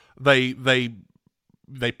Timestronaut,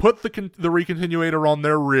 they put the Recontinuator on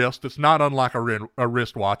their wrist. It's not unlike a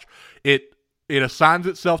wristwatch. It assigns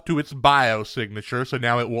itself to its biosignature, so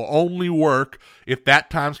now it will only work if that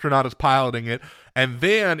Timestronaut is piloting it. And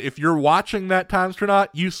then if you're watching that Timestronaut,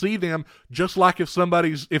 you see them just like if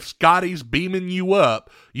Scotty's beaming you up,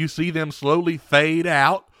 you see them slowly fade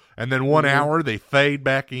out, and then 1 hour they fade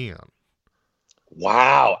back in.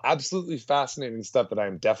 Wow, absolutely fascinating stuff that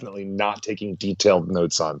I'm definitely not taking detailed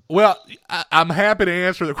notes on. Well, I'm happy to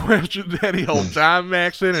answer the questions any old time,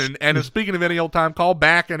 Maxon. And speaking of any old time, call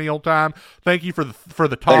back any old time. Thank you for the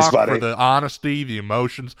talk, Thanks, for the honesty, the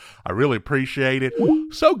emotions. I really appreciate it.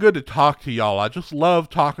 So good to talk to y'all. I just love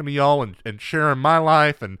talking to y'all and sharing my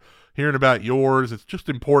life and hearing about yours. It's just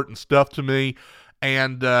important stuff to me.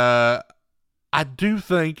 And I do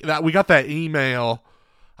think that we got that email.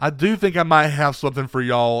 I do think I might have something for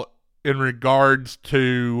y'all in regards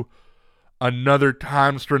to another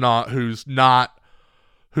Timestronaut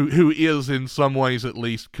who is in some ways at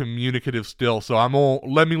least communicative still. So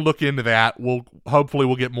let me look into that. Hopefully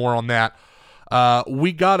we'll get more on that.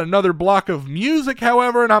 We got another block of music,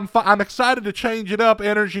 however, and I'm excited to change it up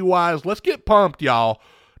energy wise. Let's get pumped, y'all.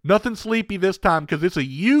 Nothing sleepy this time because it's a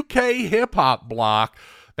UK hip hop block.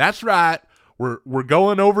 That's right. We're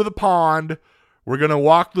going over the pond. We're going to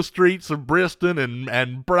walk the streets of Bristol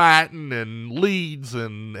and Brighton and Leeds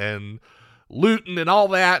and Luton and all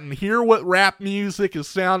that and hear what rap music is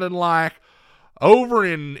sounding like over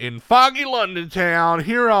in foggy London town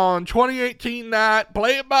here on 2018 night.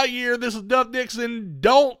 Play it by ear. This is Duff Dixon.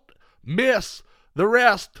 Don't miss the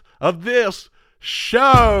rest of this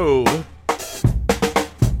show.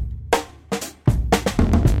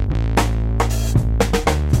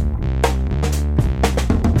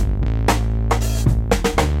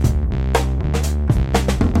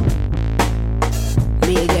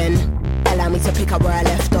 Pick up where I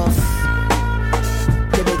left off.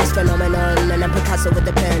 The biggest phenomenon, and I'm Picasso with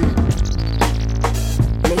the pen.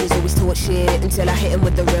 Niggas always talk shit until I hit him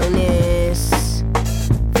with the realness.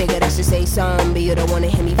 Figured I should say something, but you don't wanna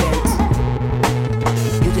hear me vent.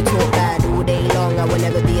 You can talk bad all day long, I will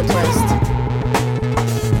never be impressed.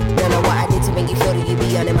 Don't know what I did to make you feel that you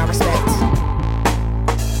be earning my respect.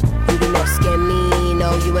 You do not scare me,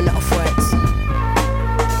 no, you are not a threat.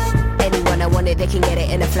 they can get it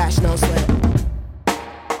in a flash, no sweat.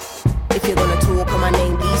 If you're gonna talk on my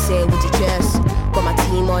name, please say it with your chest. Got my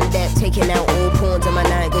team on deck, taking out all pawns on my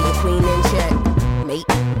night. Got your queen in check, mate.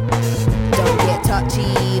 Don't get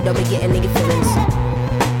touchy, don't be getting nigga feelings.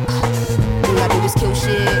 All I do is kill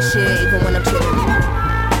shit, even when I'm chillin'.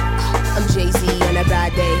 I'm Jay-Z on a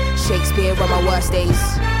bad day, Shakespeare on my worst days.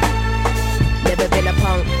 Never been a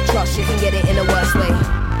punk, trust you can get it in the worst way.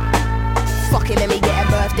 Fuck it, let me get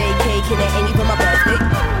a birthday cake and it ain't even my birthday.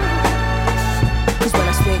 Cause when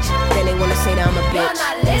I switch, then they wanna say that I'm a bitch. You're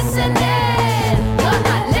not listening, you're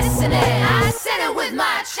not listening. I said it with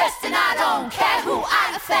my chest and I don't care who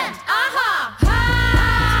I offend.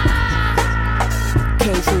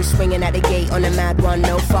 Came through swinging at the gate on a mad one,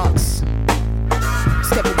 no fucks.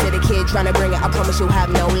 Step into the kid trying to bring it, I promise you'll have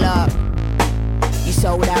no luck. You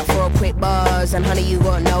sold out for a quick buzz, and honey, you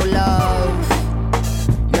got no love.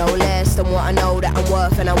 No less than what I know that I'm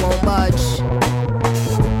worth, and I won't budge.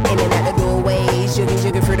 In and out the doorways, jigging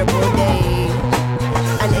through the broad day.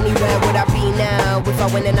 And anywhere would I be now if I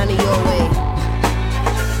went in none of your way?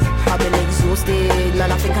 I've been exhausted,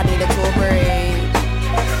 man, I think I need a tour break.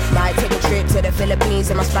 Might take a trip to the Philippines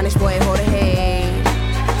and my Spanish boy hold a hay.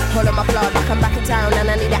 Hold on my blood like I'm back in town and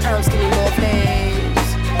I need an ounce, give me more flames.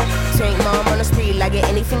 Take mom on the street, like get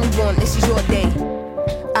anything you want, this is your day.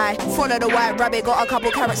 I follow the white rabbit, got a couple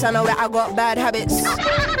carrots, I know that I got bad habits.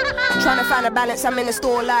 Trying to find a balance, I'm in the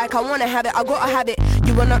store like I wanna have it, I gotta have it.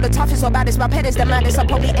 You are not the toughest or baddest, my pet is the maddest. I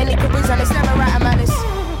probably any careers and it's never right, I'm honest.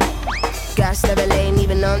 Gas never lane,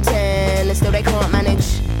 even on 10, and still they can't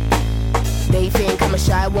manage. They think I'm a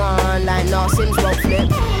shy one, like nah, Sims won't flip.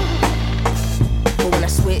 But when I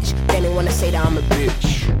switch, then they wanna say that I'm a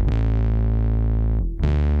bitch.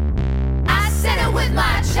 I said it with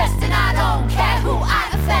my chest and I don't care who I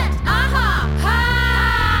offend.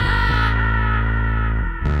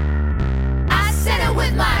 I said it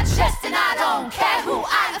with my chest and I don't care who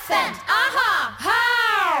I offend.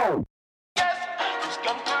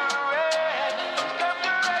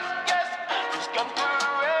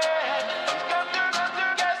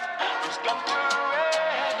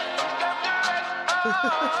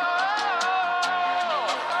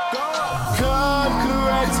 Come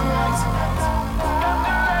correct.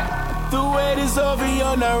 The wait is over,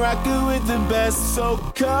 you're not rocking with the best. So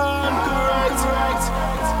come correct.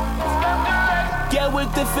 Get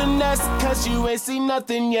with the finesse, cause you ain't seen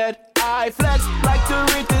nothing yet. I flex like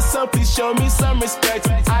Doritos, so please show me some respect.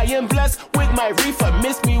 I am blessed with my reefer,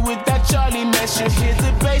 miss me with that Charlie mess. You hear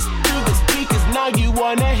the bass through the speakers, now you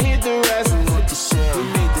wanna hear the rest. Who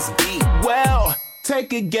made this beat? Well,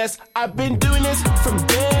 take a guess, I've been doing this from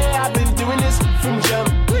day, I've been doing this from jump.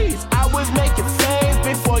 Please, I was making flames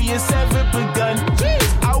before you ever begun. Jeez,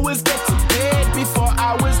 I was getting paid before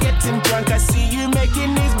I was getting drunk. I see you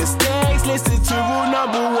making these mistakes, listen to rule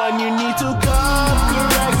number one, you need to come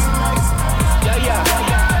correct. Yeah.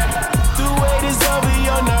 The wait is over,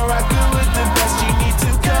 you're not rocking with the best, you need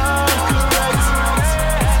to come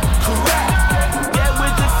correct. Get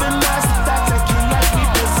with the finesse, that's a king like me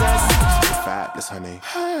possess. Fabulous, honey.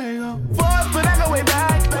 Forward, but I go way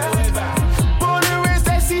back. Born and raised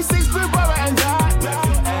at C6, blue bar and dark.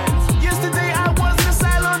 Yesterday I was in the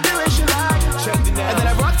salon doing shit like. And then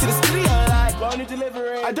I rocked to the studio like.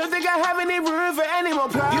 I don't think I have any room for any more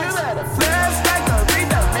plans. You better flex like a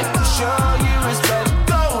reader, making sure you respect.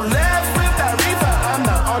 Go left with that reaper, I'm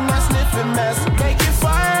not on my sniffing mess. Making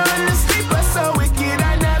fire in the sleeper, so wicked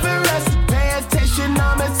I never rest. Pay attention,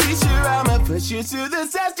 I'm a teacher, I'ma put you to the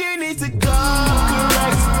test. You need to come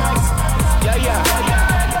correct. Yeah.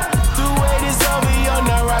 The wait is over, you're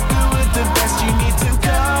not rocking with the best. You need to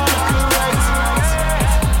come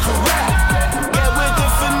correct. Get with the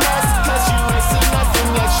finesse, cause you ain't seen nothing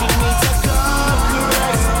yet. You need to come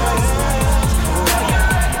correct.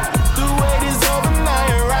 The wait is over, now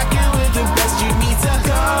you're rocking with the best. You need to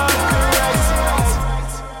come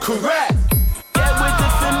correct. Get with the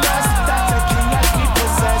finesse, that's a king like me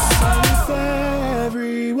possess. If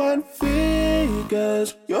everyone figures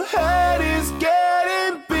your head is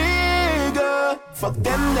getting bigger, fuck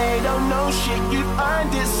them, they don't know shit. You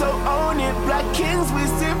earned it, so own it. Black kings, we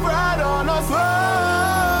sit right on our thrones.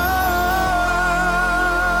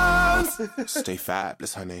 Stay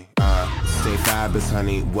fabulous, honey. Stay fabulous,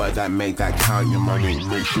 honey. What that make that count your money?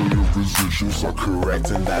 Make sure your residuals are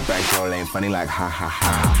correct and that bankroll ain't funny like ha ha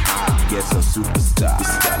ha. Get a superstar.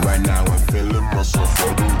 Right now I'm feeling myself.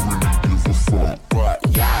 I don't really give a fuck. But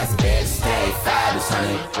yes, bitch, stay fabulous,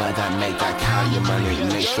 honey. What that make that count your money?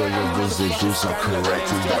 Make sure your residuals are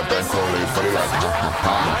correct and that bankroll ain't funny like ha ha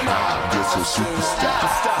ha. Get a superstar.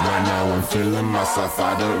 Right now I'm feeling myself.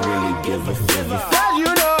 I don't really give a fuck. You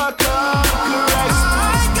know I correct.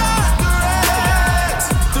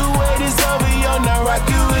 The wait is over, you're not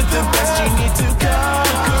rocking with the best. You need to correct.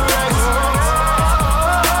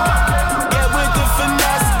 Get with the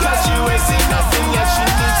finesse, cause you ain't seen nothing yet. You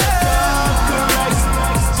need to correct.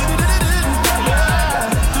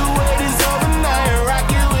 The wait is over, now you're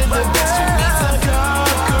rocking with the best. You need to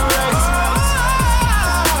correct.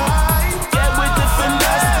 Get with the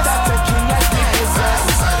finesse, that's a king like me possess.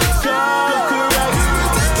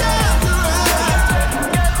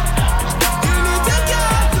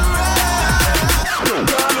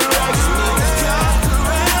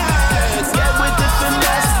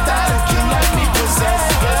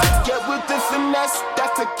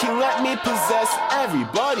 King let me possess.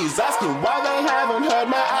 Everybody's asking why they haven't heard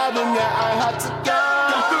my album yet. I had to go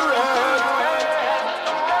correct.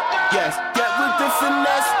 Yes, get with the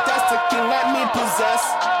finesse. That's the king let me possess.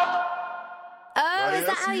 Oh, is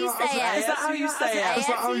that how you say it? Is that how you say it? Is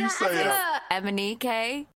that how you say it? Ebony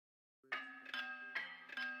K.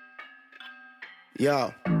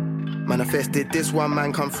 Yo. Manifested this one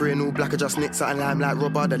man come through in all black. I just nicked something limelight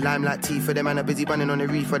rubber, the limelight tea for them man are busy running on the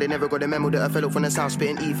reefer. They never got a memo that I fell up from the south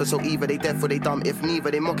spitting ether. So either they deaf or they dumb. If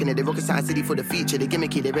neither, they mocking it. They rocket side city for the feature. They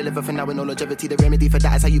gimmicky, they relevant for now with no longevity. The remedy for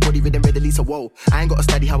that is how you body rhythm readily. So whoa, I ain't got to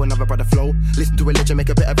study how another brother flow. Listen to a legend, make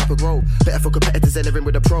a better rapper grow. Better for competitors entering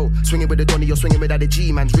with a pro. Swinging with a Donny, you're swinging without a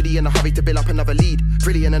G. Man's really in a hurry to build up another lead.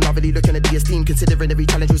 Really in another lead, looking at the esteem. Considering every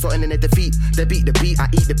challenge resulting in a defeat. They beat the beat, I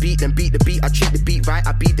eat the beat, then beat the beat. I treat the beat right,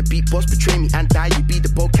 I beat the beat. Boss betray me and die. You be the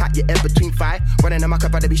bobcat, you're in between fight. Running a muck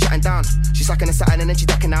up, I'd be shutting down. She's sucking a satin and then she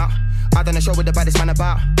ducking out. I done a show with the baddest man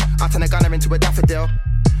about. I turn a gunner into a daffodil.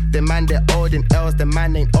 The man they're old in L's, the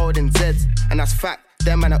man ain't old in Z's. And that's fact.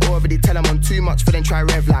 Them man I already tell them I'm too much for them try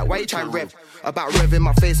rev. Like why you try rev? About revving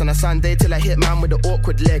my face on a Sunday till I hit man with an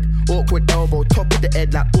awkward leg, awkward elbow, top of the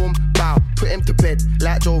head like boom, bow, put him to bed.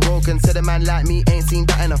 Like Joe Rogan said a man like me ain't seen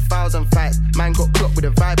that in 1,000 fights. Man got clocked with a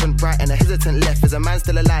vibrant right and a hesitant left. Is a man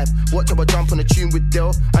still alive? Watch how I jump on a tune with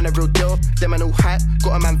Dill, on a real deal. Them man all hype,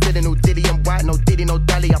 got a man feeling all diddy and white, no diddy, no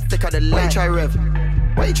dally. I flicker the light. Why you try rev?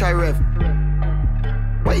 Why you try rev?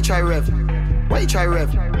 Why you try rev? Why you try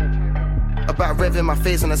rev? About revving my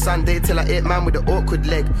face on a Sunday till I hit man with an awkward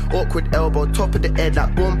leg, awkward elbow, top of the head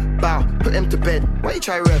like boom, bow, put him to bed. Why you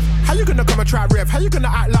try rev? How you gonna come and try rev? How you gonna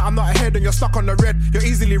act like I'm not ahead and you're stuck on the red? You're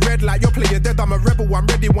easily red like you're playing dead. I'm a rebel, I'm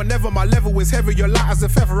ready whenever my level is heavy. You're light as a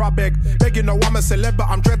feather, I beg. Begging, no, I'm a celeb, but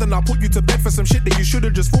I'm dreading. I'll put you to bed for some shit that you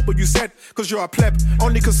should've just thought what you said. Cause you're a pleb.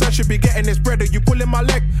 Only concern should be getting this bread. Are you pulling my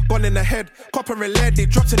leg? Gone in the head. Copper and lead, he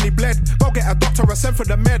dropped and he bled. Go get a doctor, I sent for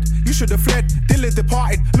the med. You should've fled. Dylan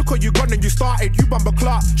departed. Look what you gone and you started. You bumper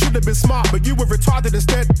clock. Should've been smart, but you were retarded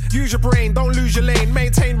instead. Use your brain, don't lose your lane.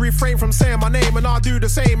 Maintain, refrain from saying my name, and I'll do the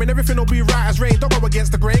same. And everything will be right as rain. Don't go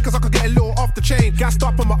against the grain, cause I could get a little off the chain. Gassed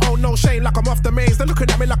up on my own, no shame, like I'm off the mains. They're looking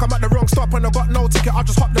at me like I'm at the wrong stop, and I got no ticket, I'll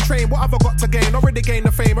just hop the train. What have I got to gain? Already gained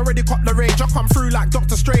the fame, already caught the range. I come through like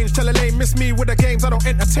Doctor Strange. Tell a lane, miss me with the games, I don't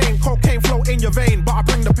entertain. Cocaine flow in your vein, but I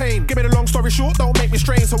bring the pain. Give me the long story short, don't make me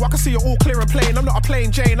strain, so I can see it all clear and plain. I'm not a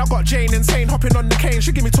plain Jane, I got Jane insane, hopping on the cane.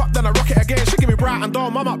 She give me top, then I rock it again. She give me bright and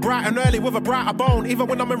dome, I'm up bright and early with a brighter bone. Even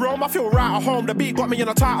when I'm in Rome, I feel right at home. The beat got me in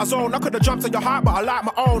a tighter zone. I could've jumped in your heart, but I like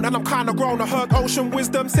my own. And I'm kinda grown, I heard ocean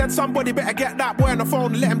wisdom. Said somebody better get that boy on the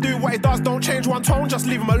phone. Let him do what he does, don't change one tone, just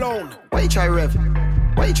leave him alone. Why you try rev?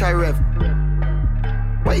 Why you try rev?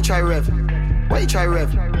 Why you try rev? Why you try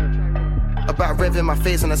rev? About revving my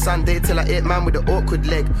face on a Sunday till I hit man with an awkward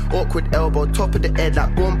leg, awkward elbow, top of the head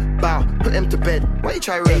like boom, bow, put him to bed. Why you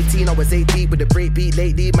try rev? 18, I was 8 deep with a break beat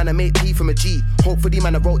lately. Man, I made P from a G. Hopefully,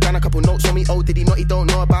 man, I wrote down a couple notes on me. Oh, did he not? He don't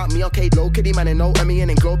know about me. Okay, low kitty, man, and know me. And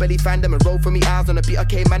then glow belly fandom and roll for me. Eyes on the beat.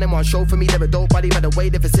 Okay, man, and one show for me. They're a dope buddy, by the way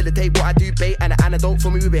they facilitate what I do. Bait and an antidote for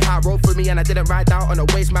me. We be high road for me, and I didn't ride out on a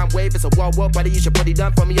waste man wave. It's a wild world, buddy. You should probably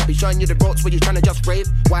learn from me. I'll be showing you the ropes where you're trying to just rave.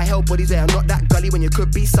 Why help buddies that are not that gully when you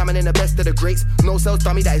could be summoning the best of the greats? No cells,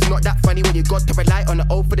 dummy, that is not that funny when you got to rely on the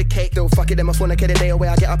O for the cake. They'll fuck it, then my phone, I get a day away.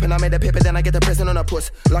 I get up and I made a paper, then I get the present on a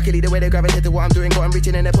puss. Luckily, the way they gravitate to what I'm doing, got them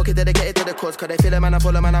reaching in their pocket, dedicated to the cause. Cause they feel a man, I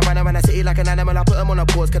follow man, I run around the city like an animal, I put them on a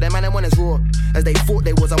pause. Cause their man and one is raw, as they thought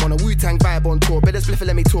they was. I'm on a Wu-Tang vibe on tour, better spliff and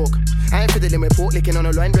let me talk. I ain't fiddling with pork, licking on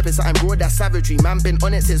a line, ripping something broad, that's savagery. Man been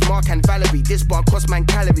on it since Mark and Valerie. This bar cost man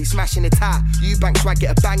calories, smashing it high. Eubank swag,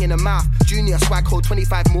 get a bang in the mouth. Junior swag, hold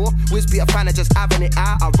 25 more. Wiz be a fan of just having it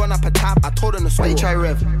out. I run up a tab, I told them the score. Why you try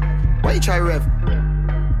rev? Why you try rev?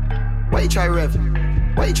 Why you try rev?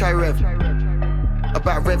 Why you try rev?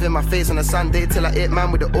 About revving my face on a Sunday till I hit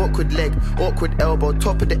man with an awkward leg, awkward elbow,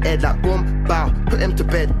 top of the head like boom, bow, put him to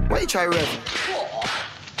bed. Why you try rev?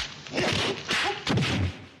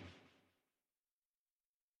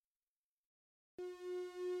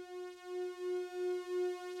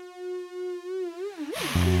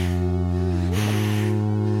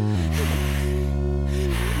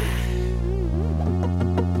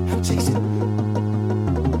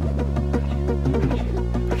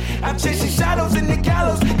 I'm chasing shadows in the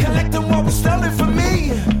gallows, collecting what was stolen from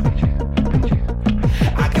me.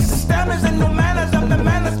 I guess the stamina and no manners, I'm the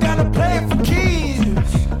man that's gonna play it for keys.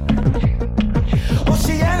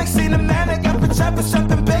 Oceanic, seen a manic, I've been trapping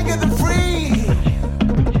something bigger than free.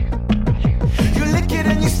 You lick it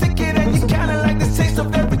and you stick it and you kinda like the taste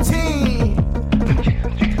of everything.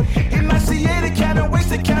 Emaciated, can't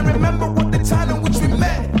waste it, can't remember what the time in which we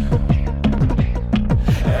met.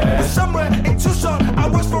 Somewhere in Tucson, I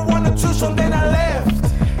worked for one or two, so then I left.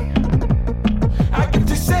 I give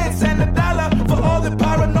 2 cents and $1 for all the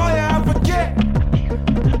paranoia I forget.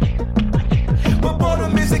 But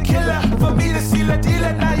boredom is a killer for me to see la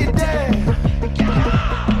dealer, now you're dead.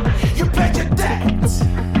 You paid your debt.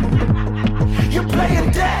 You're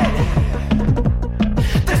playing dead.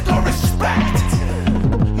 There's no respect.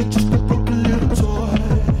 You're just a broken little toy.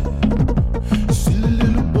 Silly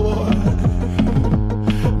little boy.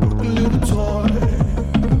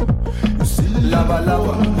 Lover,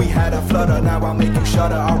 lover, we had a flutter, now I make you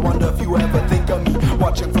shudder. I wonder if you ever think of me,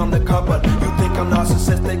 watching from the cupboard. You think I'm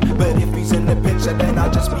narcissistic, but if he's in the picture, then I'll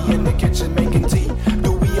just be in the kitchen making tea.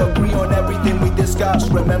 Do we agree on everything we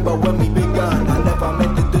discussed? Remember when we begun, I never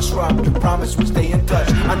meant to disrupt. You promised we stay in touch.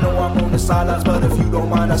 I know I'm on the sidelines, but if you don't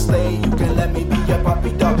mind I stay. You can let me be your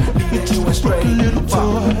puppy dog, leading you astray. Little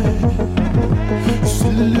toy,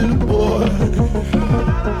 silly little boy,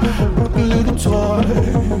 broken little toy.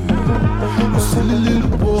 Silly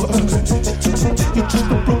little boy, you're just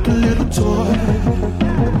a broken little toy.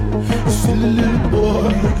 Silly little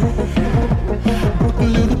boy, broken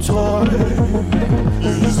little toy.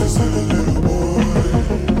 You're just a silly little boy.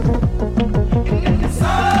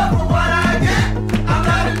 So for what I get, I'm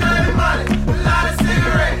not a dirty money, a lot of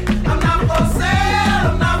cigarette. I'm not for sale,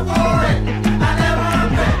 I'm not for rent. I never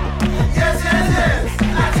repent. Yes, yes, yes.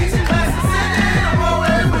 I teach a class of singing, I'm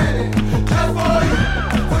always winning. Just for you,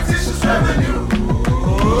 fictitious revenue.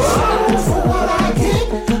 For what I get,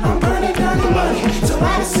 I'm burning dirty money to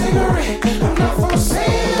light a cigarette. I'm not for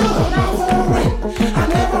sale, I'm not for rent. I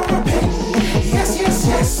never repent. Yes, yes,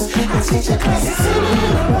 yes. I teach a class of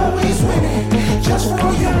singing, I'm always winning. Just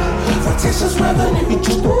for you, fictitious revenue.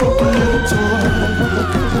 Just a broken little toy,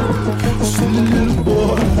 silly little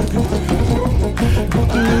boy,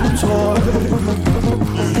 broken little toy.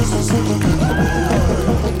 Yes, a silly little boy.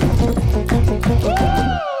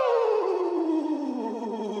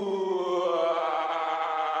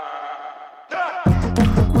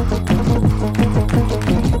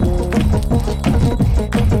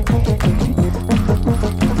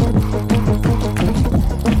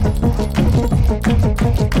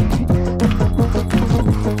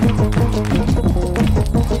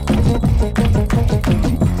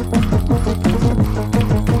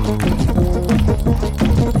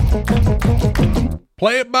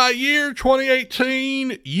 Play it by year,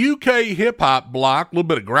 2018, UK hip-hop block, a little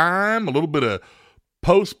bit of grime, a little bit of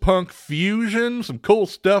post-punk fusion, some cool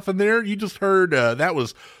stuff in there. You just heard that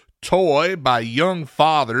was Toy by Young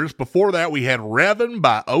Fathers. Before that, we had Revan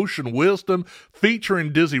by Ocean Wisdom,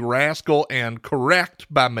 featuring Dizzy Rascal, and Correct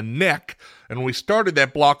by Manek. And we started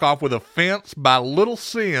that block off with Offense by Little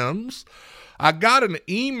Sims. I got an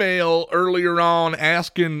email earlier on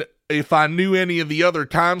asking if I knew any of the other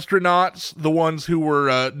Timestronauts, the ones who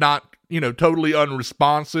were not, totally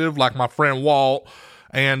unresponsive, like my friend Walt.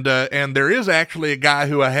 And there is actually a guy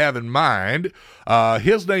who I have in mind.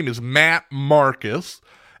 His name is Matt Marcus.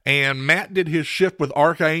 And Matt did his shift with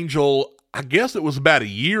Archangel, I guess it was about a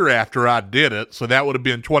year after I did it, so that would have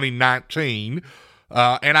been 2019.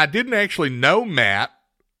 And I didn't actually know Matt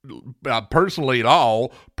personally at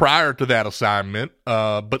all prior to that assignment,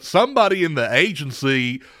 but somebody in the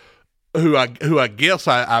agency who I guess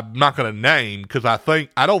I'm not going to name, because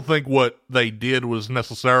I don't think what they did was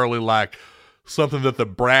necessarily like something that the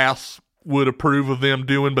brass would approve of them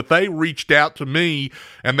doing, but they reached out to me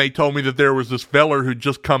and they told me that there was this feller who'd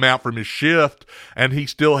just come out from his shift and he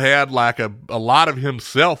still had like a lot of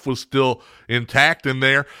himself was still intact in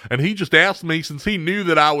there. And he just asked me, since he knew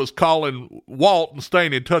that I was calling Walt and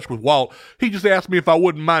staying in touch with Walt, he just asked me if I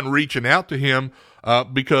wouldn't mind reaching out to him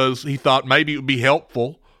because he thought maybe it would be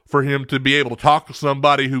helpful for him to be able to talk to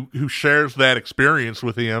somebody who shares that experience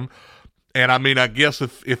with him. And I mean, I guess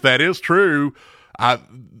if that is true,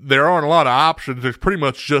 there aren't a lot of options. There's pretty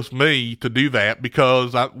much just me to do that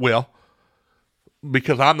because I'm the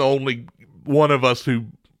only one of us who,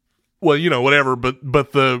 whatever.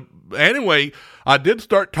 But anyway, I did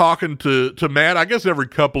start talking to Matt. I guess every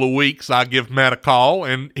couple of weeks I give Matt a call,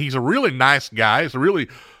 and he's a really nice guy. He's a really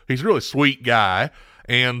sweet guy.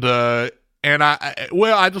 And I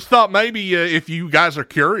just thought maybe if you guys are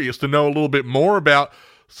curious to know a little bit more about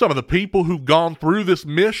some of the people who've gone through this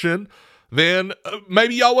mission, then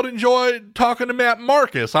maybe y'all would enjoy talking to Matt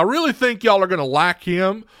Marcus. I really think y'all are going to like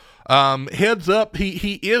him. Heads up,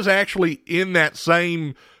 he is actually in that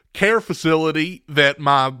same care facility that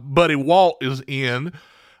my buddy Walt is in.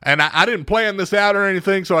 And I didn't plan this out or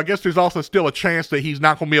anything, so I guess there's also still a chance that he's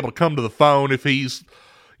not going to be able to come to the phone if he's,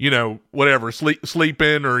 whatever,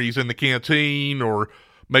 sleeping, or he's in the canteen, or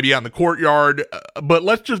maybe out in the courtyard. But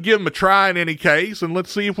let's just give him a try in any case, and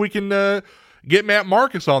let's see if we can get Matt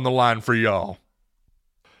Marcus on the line for y'all.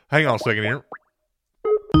 Hang on a second here.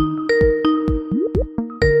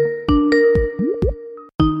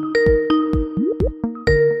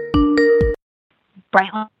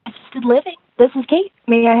 Brightline Assisted Living. This is Kate.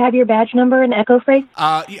 May I have your badge number and echo phrase?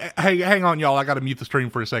 Hey, hang on, y'all. I got to mute the stream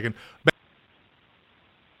for a second.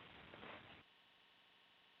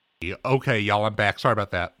 Okay, y'all, I'm back. Sorry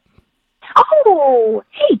about that. Oh,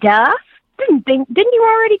 hey, Duff. Didn't you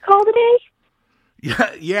already call today?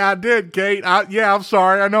 Yeah, I did, Kate. I'm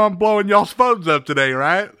sorry. I know I'm blowing y'all's phones up today,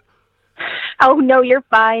 right? Oh, no, you're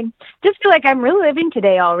fine. Just feel like I'm reliving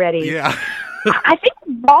today already. Yeah. I think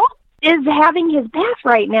Walt is having his bath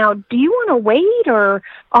right now. Do you want to wait or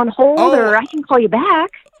on hold, or I can call you back?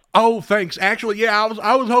 Oh, thanks. Actually, yeah,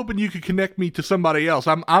 I was hoping you could connect me to somebody else.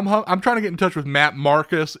 I'm trying to get in touch with Matt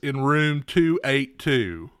Marcus in room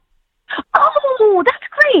 282. Oh, that's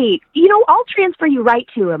great. I'll transfer you right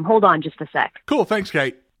to him. Hold on just a sec. Cool. Thanks,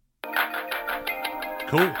 Kate.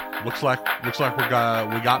 Cool. Looks like we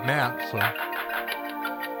got Matt. So.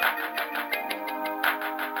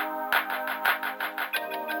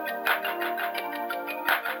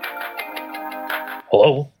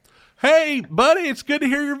 Hello. Hey, buddy, it's good to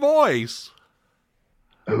hear your voice.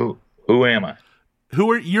 Who am I?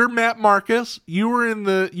 You're Matt Marcus. You were in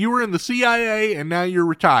the CIA, and now you're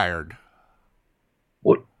retired.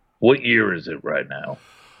 What year is it right now?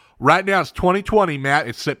 Right now it's 2020, Matt.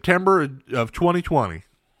 It's September of 2020.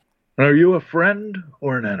 Are you a friend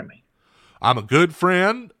or an enemy? I'm a good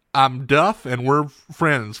friend. I'm Duff, and we're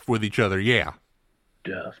friends with each other. Yeah.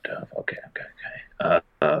 Duff. Okay.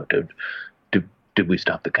 Did we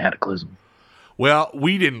stop the cataclysm? Well,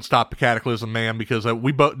 we didn't stop the cataclysm, man, because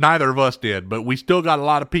neither of us did. But we still got a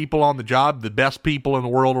lot of people on the job. The best people in the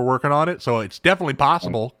world are working on it, so it's definitely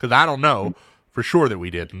possible. Because I don't know for sure that we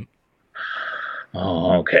didn't.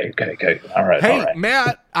 Oh, okay. All right. Hey,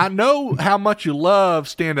 Matt, I know how much you love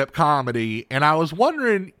stand-up comedy, and I was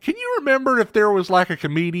wondering, can you remember if there was like a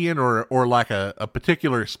comedian or like a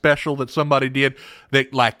particular special that somebody did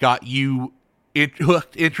that like got you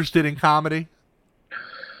interested in comedy?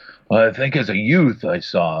 Well, I think as a youth, I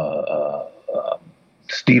saw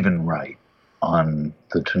Stephen Wright on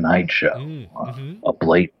The Tonight Show, up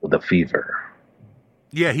late with a fever.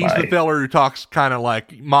 Yeah, he's the feller who talks kind of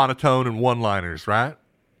like monotone and one-liners, right?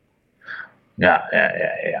 Yeah.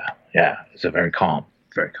 It's very calm.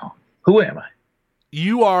 Who am I?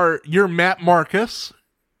 You're Matt Marcus,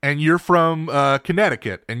 and you're from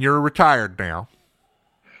Connecticut, and you're retired now.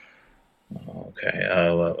 Okay.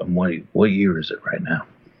 What year is it right now?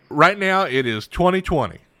 Right now, it is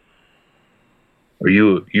 2020. Are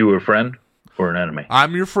you a friend or an enemy?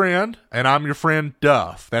 I'm your friend, and I'm your friend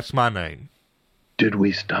Duff. That's my name. Did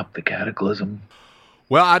we stop the cataclysm?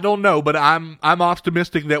 Well, I don't know, but I'm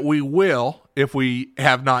optimistic that we will if we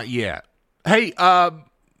have not yet. Hey,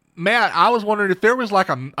 Matt, I was wondering if there was like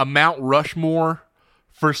a Mount Rushmore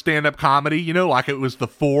for stand-up comedy, like it was the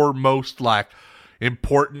 4 most like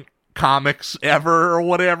important comics ever or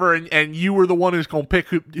whatever, and you were the one who's going to pick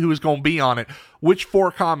who was going to be on it. Which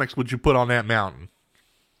 4 comics would you put on that mountain?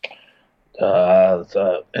 That's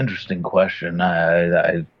an interesting question.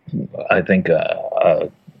 I think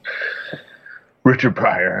Richard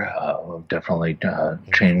Pryor definitely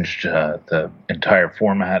changed the entire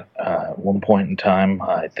format at one point in time.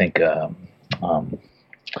 I think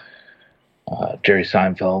Jerry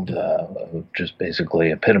Seinfeld just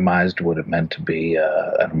basically epitomized what it meant to be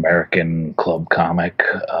an American club comic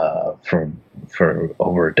for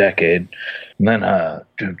over a decade. And then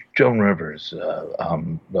Joan Rivers,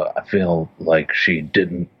 I feel like she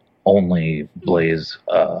didn't only blaze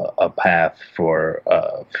a path for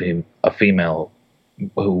a female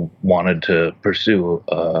who wanted to pursue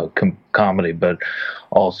comedy, but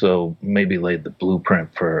also maybe laid the blueprint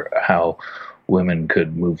for how women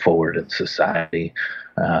could move forward in society.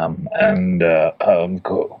 Of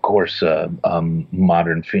course,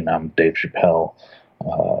 modern phenom Dave Chappelle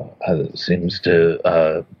seems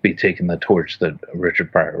to be taking the torch that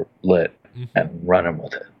Richard Pryor lit and running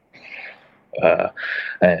with it.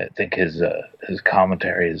 I think his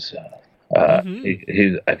commentary is.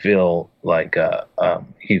 I feel like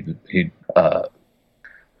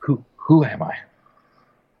who am I?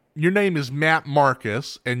 Your name is Matt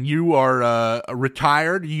Marcus, and you are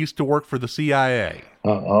retired. You used to work for the CIA.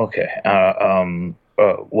 Oh, okay.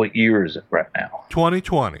 What year is it right now?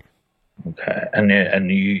 2020. Okay,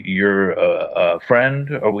 and you're a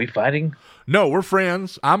friend? Are we fighting? No, we're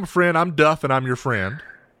friends. I'm a friend. I'm Duff, and I'm your friend.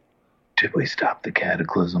 Did we stop the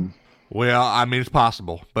cataclysm? Well, I mean, it's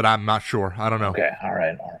possible, but I'm not sure. I don't know. Okay, all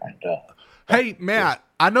right. Hey, Matt,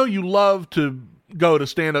 I know you love to go to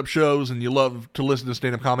stand-up shows and you love to listen to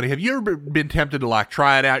stand-up comedy. Have you ever been tempted to, like,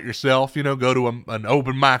 try it out yourself, you know, go to an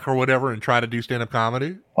open mic or whatever and try to do stand-up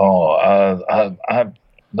comedy? Oh,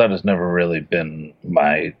 that has never really been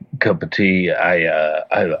my cup of tea.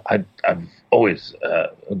 I've always a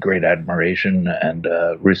great admiration and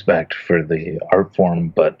respect for the art form,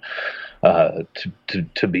 but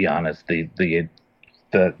to be honest,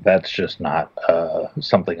 that's just not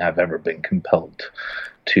something I've ever been compelled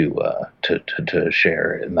to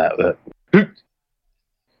share in that.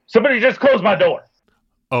 Somebody just closed my door.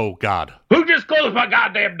 Oh God! Who just closed my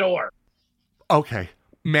goddamn door? Okay,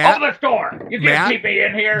 Matt. Open this door. You can't keep me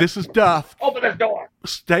in here. This is Duff. Open this door.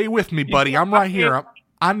 Stay with me, buddy. I'm right here.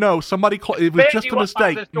 I know somebody. It was just a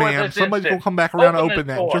mistake, man. Somebody's gonna come back around and open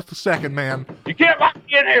that in just a second, man. You can't lock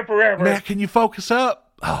me in here forever. Matt, can you focus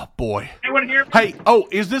up? Oh boy. Anyone hear me? Hey,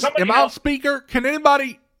 is this? Am I on speaker? Can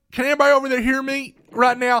anybody over there hear me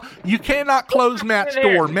right now? You cannot close Matt's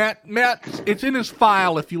door. Matt, it's in his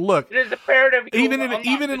file. If you look, it is imperative. Even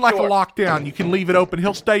in like a lockdown, you can leave it open.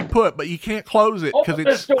 He'll stay put, but you can't close it because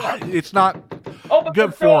it's not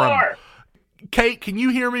good for him. Kate, can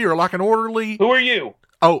you hear me, or like an orderly? Who are you?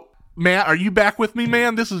 Oh, Matt, are you back with me,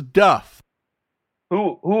 man? This is Duff.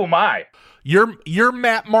 Who am I? You're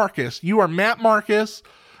Matt Marcus. You are Matt Marcus,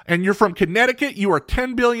 and you're from Connecticut. You are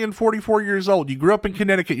 10,044 years old. You grew up in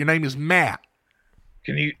Connecticut. Your name is Matt.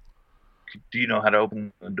 Do you know how to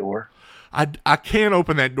open the door? I can't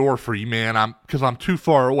open that door for you, man. Because I'm too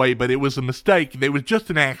far away. But it was a mistake. It was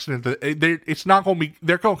just an accident. It's not going to be.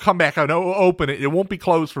 They're going to come back and open it. It won't be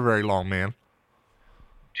closed for very long, man.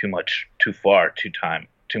 Too much time.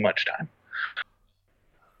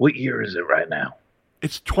 What year is it right now?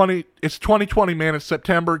 It's 2020, man. It's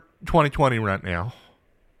September 2020 right now.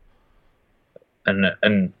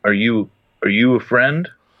 And are you a friend?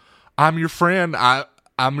 I'm your friend.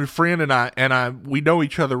 I'm your friend, and we know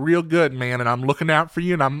each other real good, man. And I'm looking out for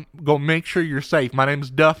you, and I'm gonna make sure you're safe. My name's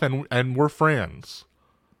Duff, and we're friends.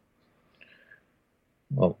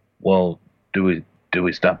 Well, do we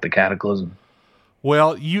stop the cataclysm?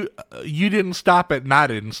 Well, you didn't stop it, and I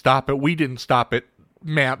didn't stop it. We didn't stop it,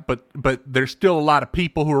 Matt. But there's still a lot of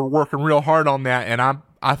people who are working real hard on that, and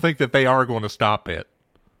I think that they are going to stop it.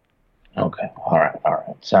 Okay. All right.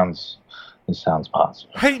 Sounds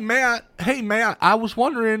positive. Hey Matt, I was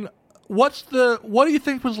wondering, what do you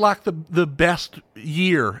think was like the best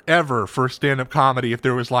year ever for stand-up comedy, if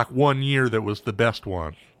there was like one year that was the best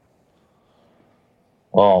one?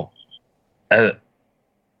 Well, I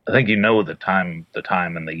think the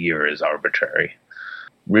time and the year is arbitrary.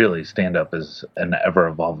 Really, stand-up is an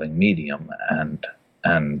ever-evolving medium, and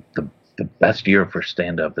the best year for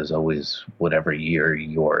stand-up is always whatever year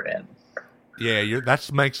you're in. Yeah,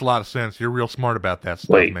 that makes a lot of sense. You're real smart about that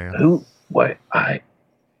stuff, man. Who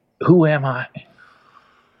am I?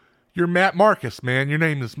 You're Matt Marcus, man. Your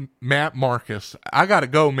name is Matt Marcus. I gotta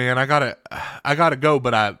go, man. I gotta go,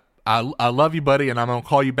 but I love you, buddy, and I'm gonna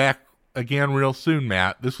call you back again real soon,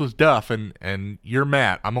 Matt. This was Duff, and you're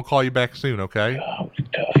Matt. I'm gonna call you back soon, okay? Oh,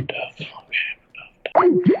 Duff.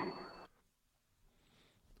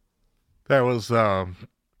 That was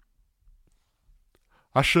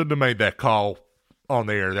I shouldn't have made that call on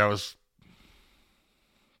the air. That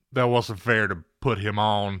wasn't fair to put him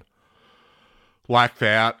on like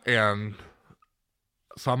that, and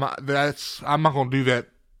so I'm not gonna do that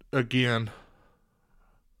again.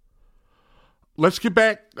 Let's get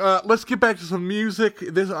back to some music.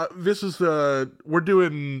 This is we're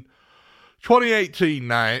doing 2018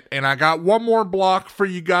 night, and I got one more block for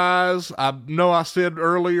you guys. I know I said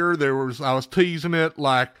earlier I was teasing it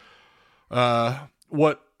like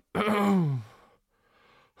what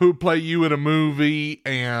who'd play you in a movie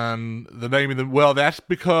and the name of the, well, that's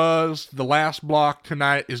because the last block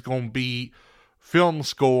tonight is going to be film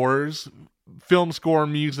score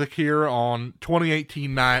music here on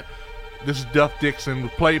 2018 night. This is Duff Dixon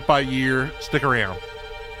with Play It By Year. Stick around.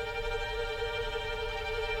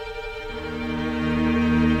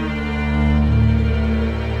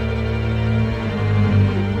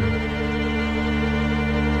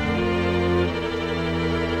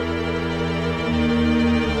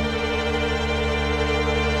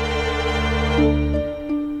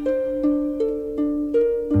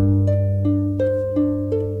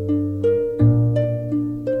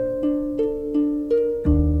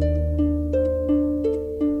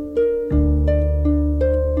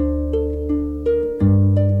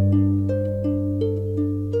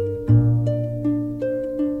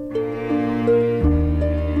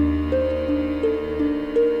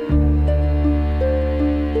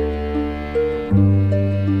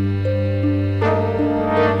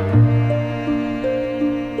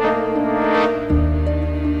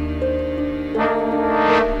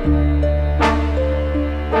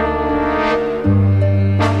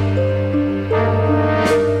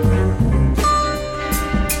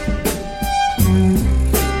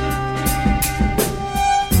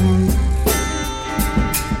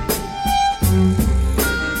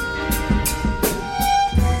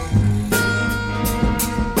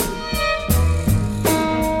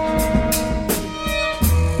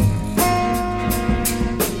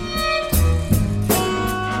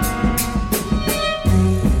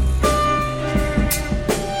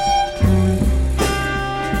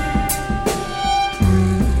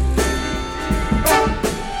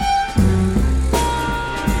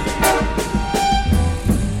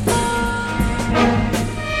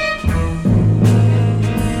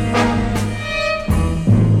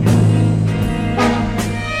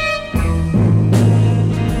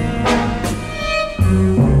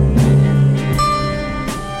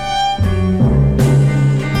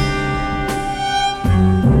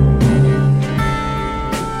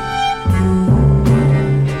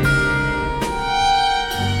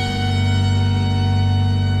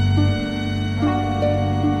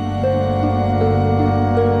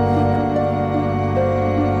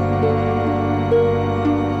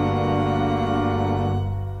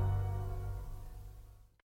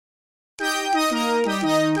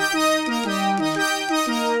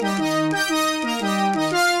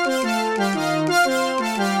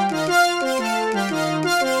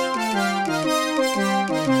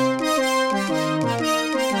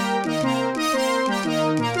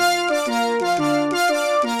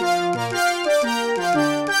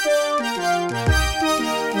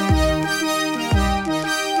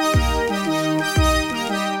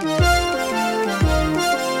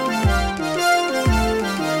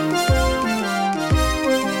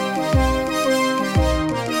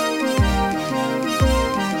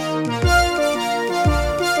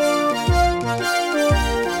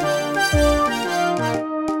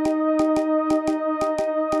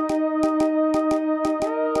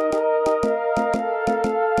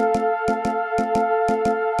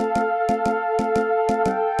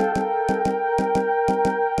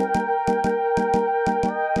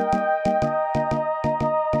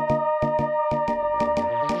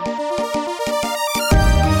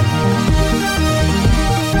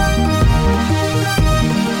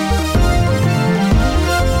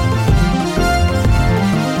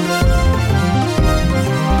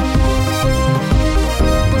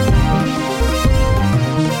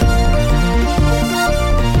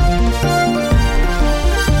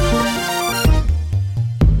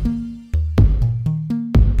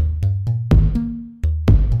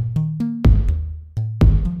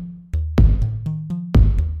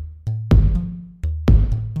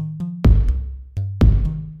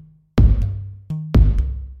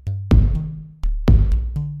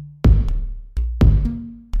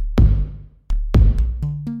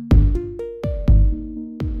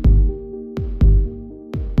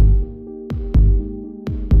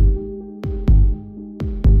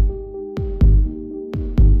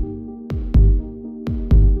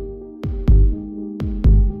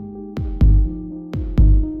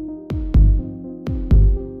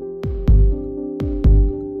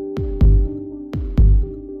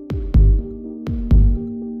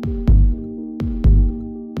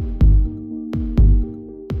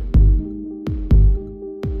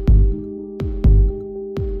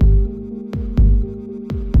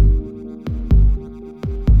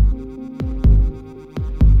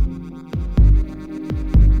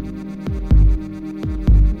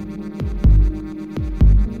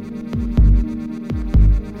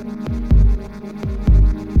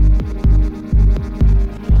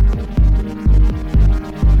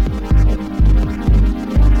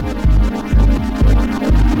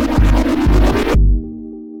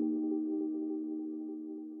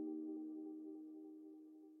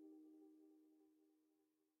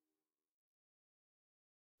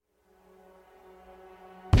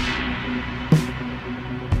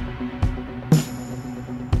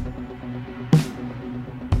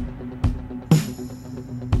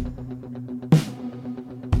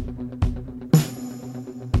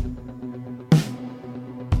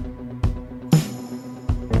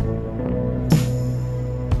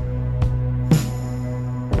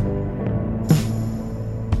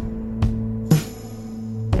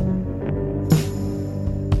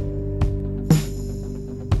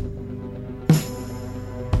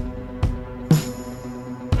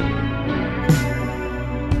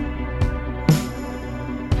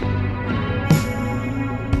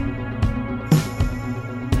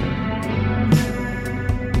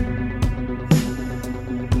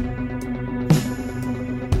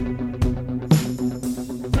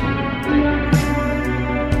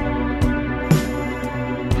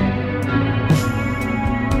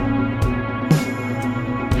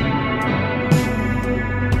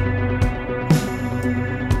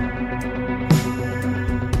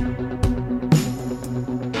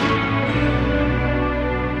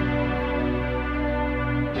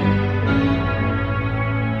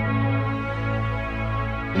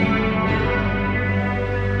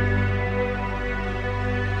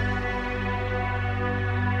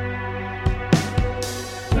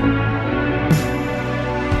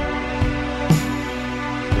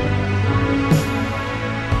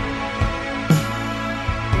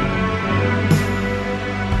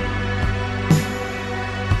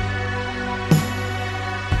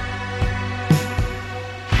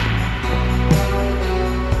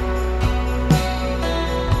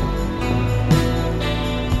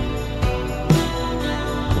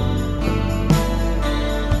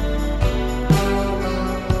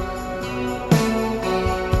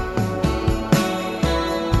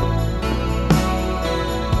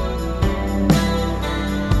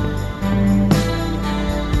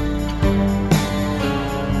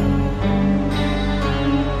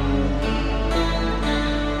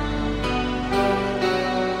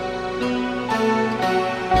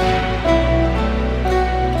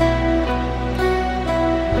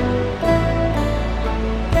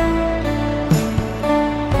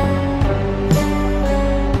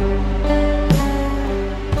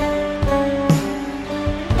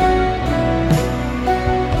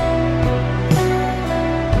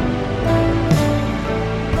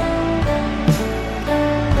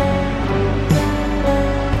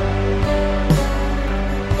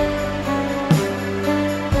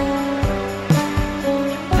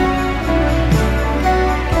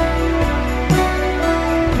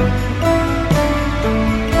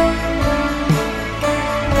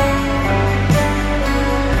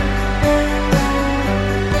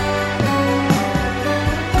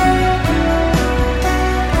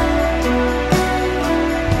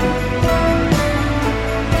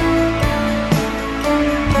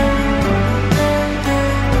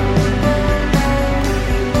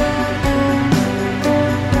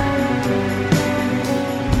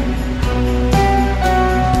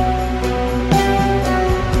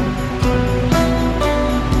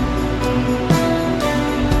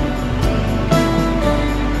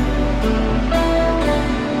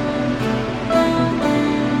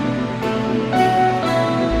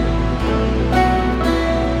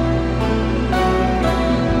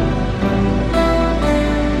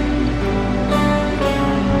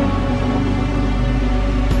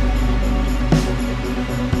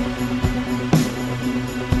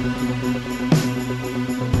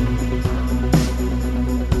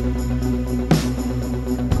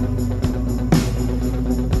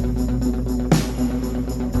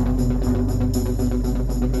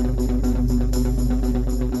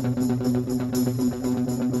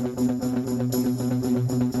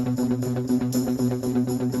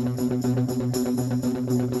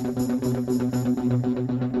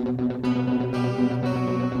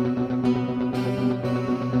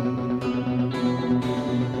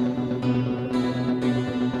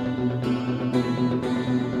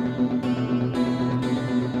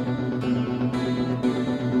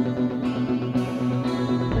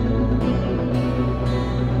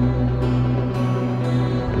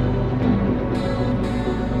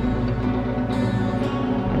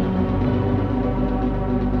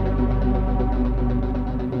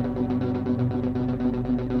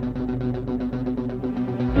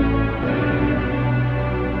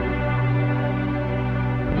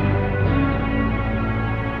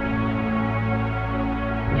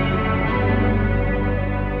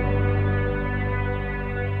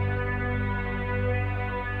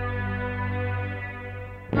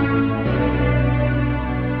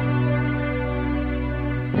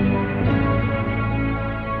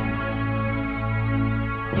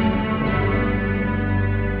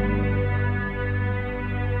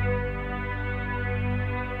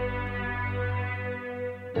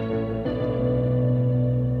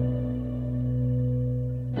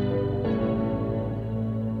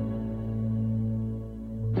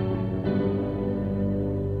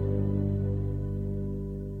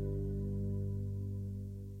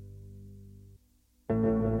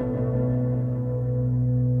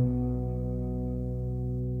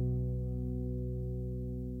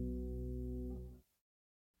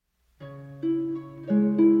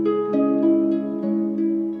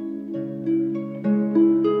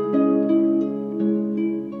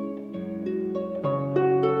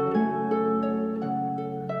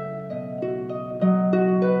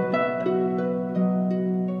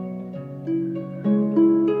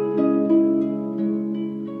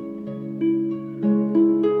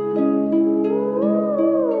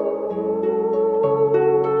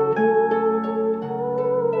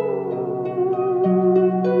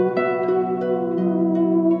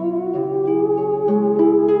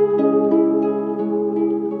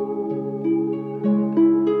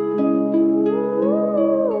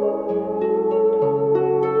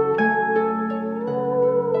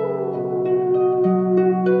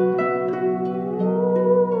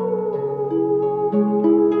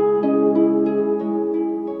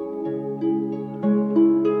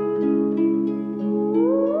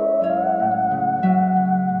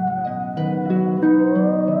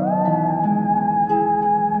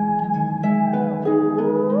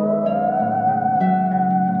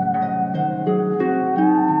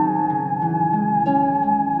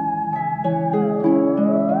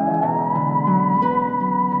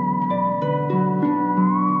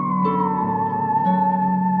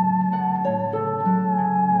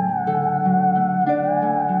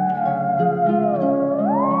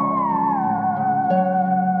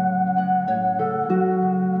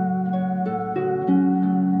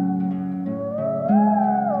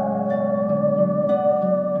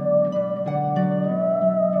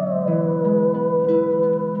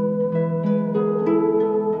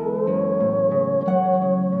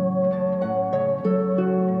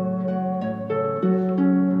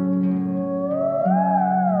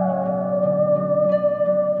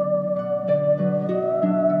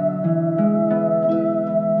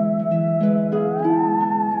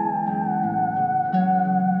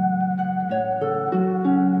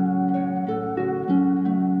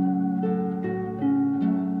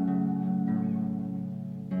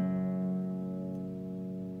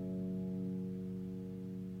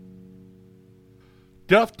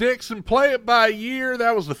 Duff Dixon, Play It By Year.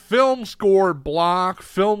 That was the film score block.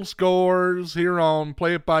 Film scores here on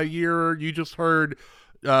Play It By Year. You just heard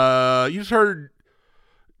Justin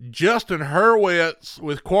Hurwitz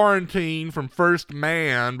with Quarantine from First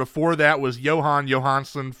Man. Before that was Johan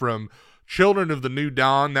Johansson from Children of the New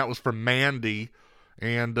Dawn. That was from Mandy.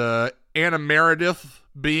 And Anna Meredith,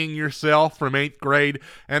 Being Yourself from 8th grade.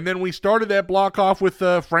 And then we started that block off with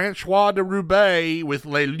Francois de Roubaix with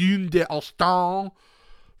Les Lunes d'Alston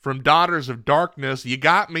from Daughters of Darkness. You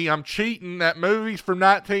Got Me, I'm Cheating. That movie's from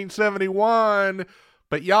 1971.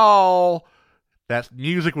 But y'all, that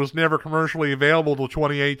music was never commercially available till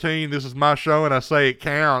 2018. This is my show and I say it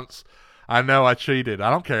counts. I know I cheated. I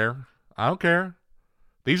don't care.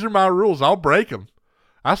 These are my rules. I'll break them.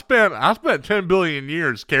 I spent 10 billion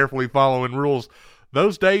years carefully following rules.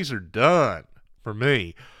 Those days are done for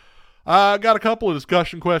me. I got a couple of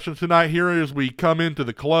discussion questions tonight here as we come into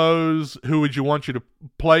the close. Who would you want you to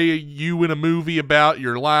play you in a movie about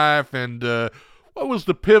your life? And what was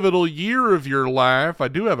the pivotal year of your life? I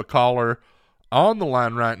do have a caller on the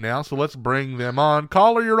line right now, so let's bring them on.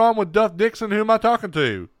 Caller, you're on with Duff Dixon. Who am I talking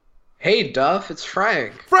to? Hey Duff, it's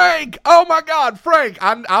Frank. Frank! Oh my God, Frank!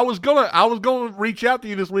 I was gonna reach out to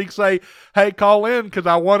you this week, say, hey, call in because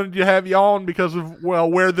I wanted to have you on because of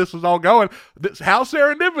where this is all going. How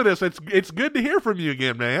serendipitous! It's good to hear from you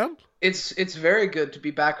again, man. It's very good to be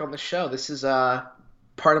back on the show. This is part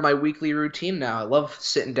of my weekly routine now. I love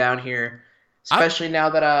sitting down here, especially now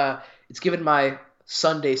that it's given my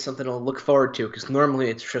Sunday something to look forward to because normally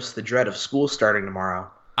it's just the dread of school starting tomorrow.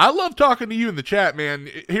 I love talking to you in the chat, man.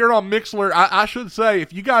 Here on Mixlr, I should say,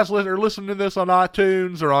 if you guys are listening to this on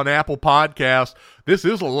iTunes or on Apple Podcasts, this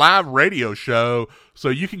is a live radio show, so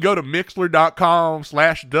you can go to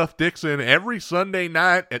Mixlr.com/Duff Dixon every Sunday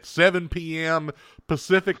night at 7 p.m.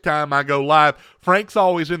 Pacific time. I go live. Frank's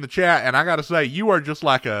always in the chat, and I got to say, you are just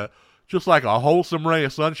like a wholesome ray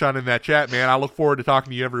of sunshine in that chat, man. I look forward to talking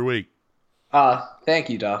to you every week. Thank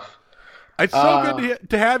you, Duff. It's so good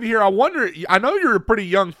to have you here. I wonder, I know you're a pretty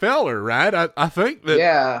young feller, right? I think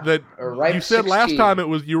that right, you said 16. last time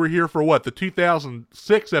you were here for what, the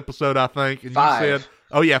 2006 episode, I think, and 5. you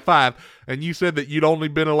said, 5, and you said that you'd only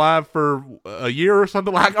been alive for a year or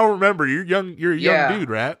something. I don't remember. You're a young dude,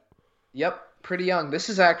 right? Yep, pretty young. This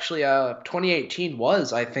is actually 2018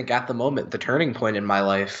 was, I think, at the moment the turning point in my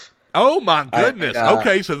life. Oh my goodness!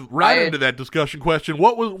 Okay, so into that discussion question.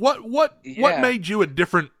 What made you a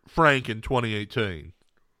different Frank in 2018?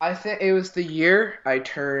 I think it was the year I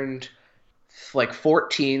turned like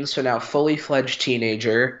 14, so now fully fledged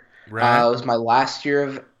teenager. Right. It was my last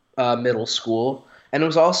year of middle school, and it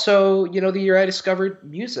was also the year I discovered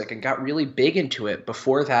music and got really big into it.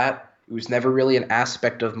 Before that, it was never really an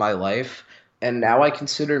aspect of my life, and now I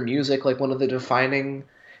consider music like one of the defining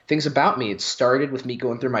things about me. It started with me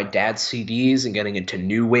going through my dad's CDs and getting into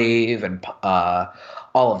new wave and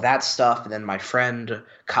all of that stuff. And then my friend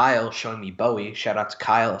Kyle showing me Bowie. Shout out to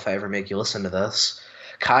Kyle if I ever make you listen to this.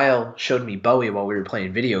 Kyle showed me Bowie while we were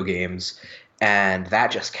playing video games, and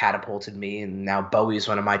that just catapulted me. And now Bowie is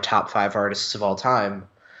one of my top 5 artists of all time.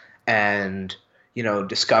 And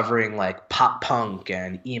discovering like pop punk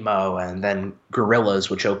and emo, and then Gorillaz,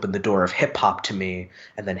 which opened the door of hip hop to me,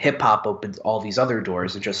 and then hip hop opened all these other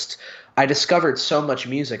doors. And I discovered so much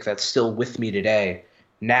music that's still with me today,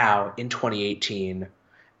 now in 2018.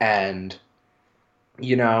 And,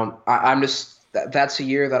 that's a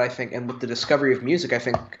year that I think, and with the discovery of music, I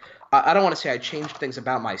think, I don't want to say I changed things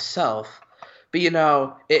about myself, but,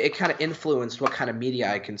 it kind of influenced what kind of media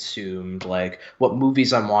I consumed, like what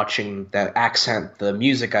movies I'm watching that accent the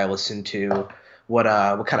music I listen to, what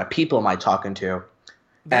kind of people am I talking to.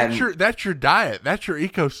 That's your diet. That's your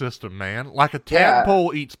ecosystem, man. Like a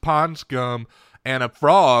tadpole eats pond scum and a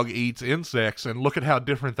frog eats insects, and look at how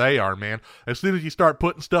different they are, man. As soon as you start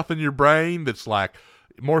putting stuff in your brain that's like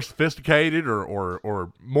more sophisticated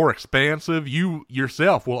or more expansive, you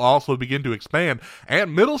yourself will also begin to expand.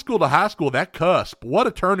 And middle school to high school, that cusp, what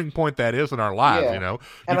a turning point that is in our lives.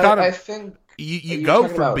 And I think you go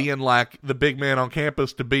from being like the big man on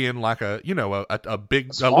campus to being like a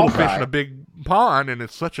little fish in a big pond, and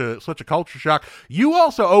it's such a culture shock. You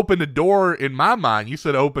also opened a door in my mind. You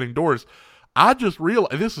said opening doors. I just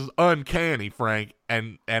realized this is uncanny, Frank,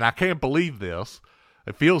 and I can't believe this.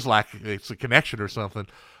 It feels like it's a connection or something.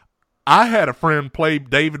 I had a friend play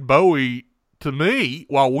David Bowie to me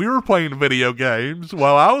while we were playing video games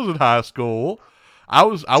while I was in high school. I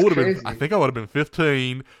think I would have been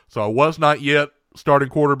 15, so I was not yet starting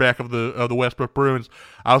quarterback of the Westbrook Bruins.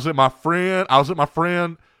 I was at my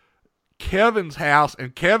friend Kevin's house,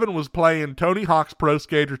 and Kevin was playing Tony Hawk's Pro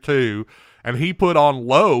Skater 2, and he put on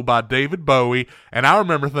Low by David Bowie, and I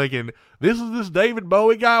remember thinking, this is this David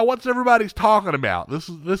Bowie guy? What's everybody's talking about?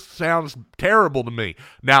 This sounds terrible to me.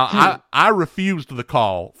 Now, I refused the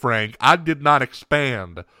call, Frank. I did not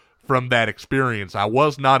expand from that experience. I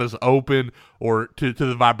was not as open or to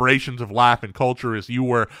the vibrations of life and culture as you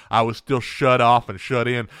were. I was still shut off and shut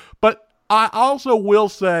in. But I also will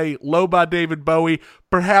say, Low by David Bowie,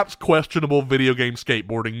 perhaps questionable video game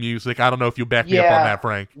skateboarding music. I don't know if you'll back me up on that,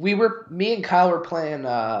 Frank. Me and Kyle were playing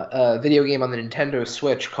a video game on the Nintendo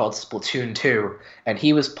Switch called Splatoon 2, and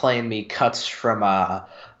he was playing me cuts from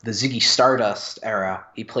the Ziggy Stardust era.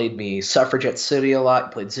 He played me Suffragette City a lot,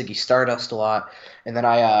 he played Ziggy Stardust a lot, and then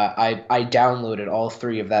I downloaded all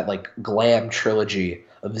 3 of that like glam trilogy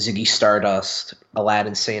of Ziggy Stardust,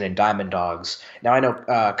 Aladdin Sane, and Diamond Dogs. Now I know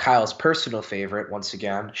Kyle's personal favorite, once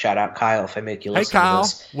again, shout out Kyle if I make you listen to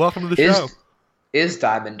this. Hey Kyle, welcome to the show. Is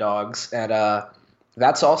Diamond Dogs, and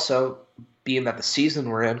that's also, being that the season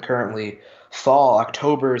we're in currently, fall,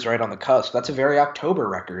 October is right on the cusp. That's a very October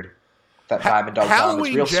record. That Diamond Dogs on.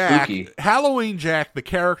 It's real spooky. Halloween Jack, the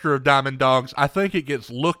character of Diamond Dogs, I think it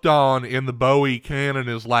gets looked on in the Bowie canon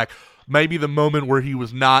as like maybe the moment where he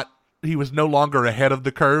was no longer ahead of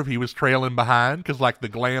the curve. He was trailing behind because like the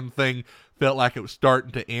glam thing felt like it was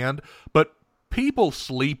starting to end. But people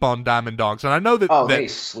sleep on Diamond Dogs, and I know that they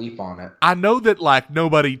sleep on it. I know that like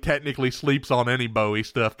nobody technically sleeps on any Bowie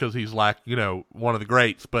stuff because he's like one of the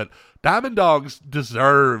greats, but Diamond Dogs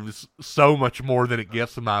deserves so much more than it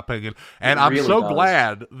gets, in my opinion. And I'm really so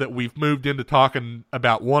glad that we've moved into talking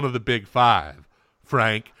about one of the big 5.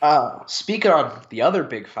 Frank. Speaking on the other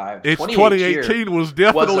big 5, 2018 was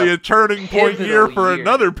definitely a turning point year for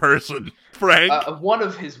another person, Frank. One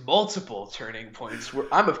of his multiple turning points.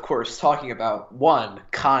 I'm, of course, talking about one,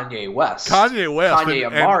 Kanye West. Kanye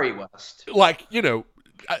Amari West. Like,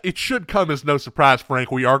 it should come as no surprise,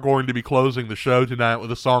 Frank. We are going to be closing the show tonight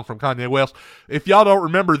with a song from Kanye West. If y'all don't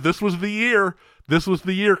remember, this was the year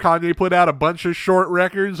Kanye put out a bunch of short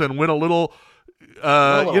records and went a little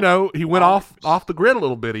he went off the grid a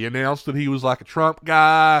little bit. He announced that he was like a Trump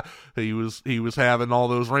guy. He was having all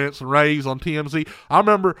those rants and raves on TMZ. I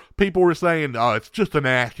remember people were saying, "Oh, it's just an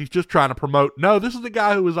act. He's just trying to promote." No, this is the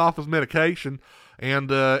guy who was off his medication, and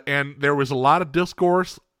there was a lot of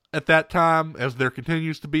discourse at that time, as there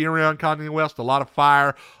continues to be around Kanye West. A lot of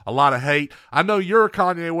fire, a lot of hate. I know you're a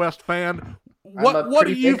Kanye West fan. What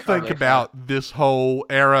do you think about this whole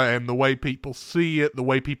era and the way people see it, the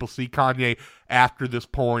way people see Kanye after this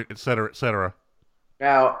point, et cetera, et cetera?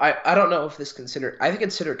 Now, I don't know if this I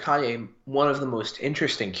consider Kanye one of the most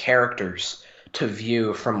interesting characters to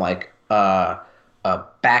view from like a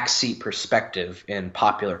backseat perspective in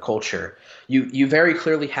popular culture. You very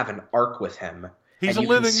clearly have an arc with him. He's a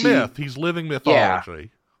living myth. He's living mythology. Yeah.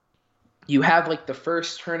 You have like the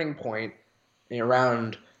first turning point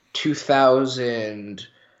around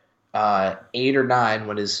 2008 or 9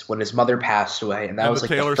 when his mother passed away, and that was like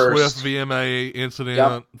Taylor the first Swift VMA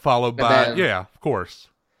incident, followed by of course.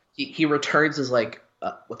 He returns as like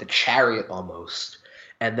with a chariot almost,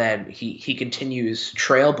 and then he continues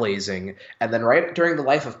trailblazing, and then right during the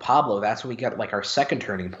life of Pablo, that's when we get like our second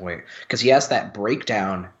turning point, because he has that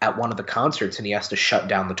breakdown at one of the concerts and he has to shut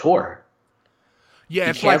down the tour.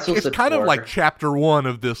 Yeah, it's kind of like chapter 1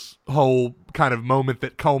 of this whole kind of moment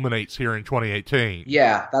that culminates here in 2018.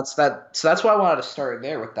 Yeah, that's that. So that's why I wanted to start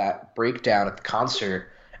there with that breakdown at the concert,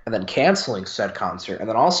 and then canceling said concert, and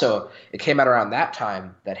then also it came out around that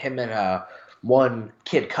time that him and one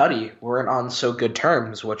Kid Cudi weren't on so good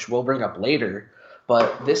terms, which we'll bring up later.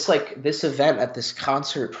 But this event at this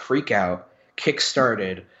concert freakout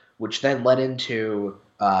kickstarted, which then led into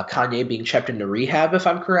Kanye being checked into rehab, if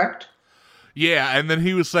I'm correct. Yeah, and then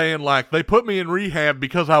he was saying, like, they put me in rehab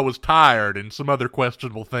because I was tired and some other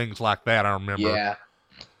questionable things like that, I remember. Yeah.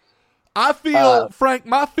 I feel, Frank,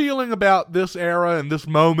 my feeling about this era and this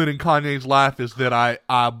moment in Kanye's life is that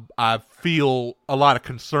I feel a lot of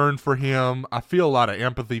concern for him. I feel a lot of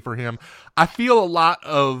empathy for him. I feel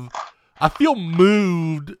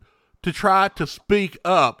moved to try to speak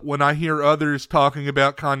up when I hear others talking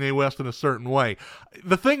about Kanye West in a certain way.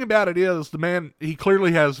 The thing about it is, the man, he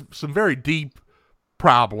clearly has some very deep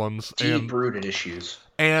problems. Deep-rooted issues.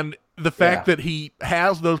 And the fact that he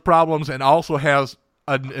has those problems and also has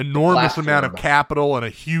an enormous amount of capital and a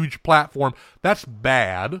huge platform, that's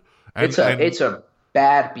bad. It's a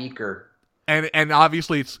bad beaker. And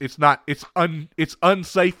obviously it's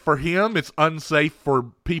unsafe for him. It's unsafe for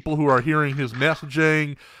people who are hearing his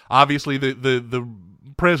messaging. Obviously the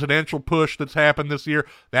presidential push that's happened this year,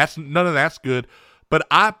 none of that's good. But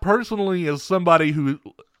I personally, as somebody who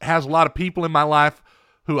has a lot of people in my life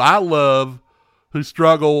who I love, who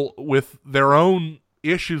struggle with their own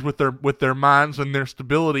issues with their minds and their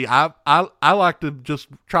stability, I like to just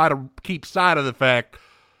try to keep sight of the fact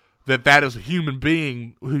that is a human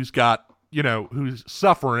being who's got, who's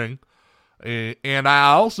suffering. And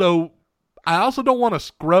I also don't want to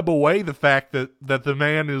scrub away the fact that the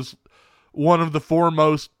man is one of the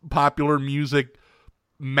foremost popular music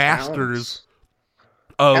masters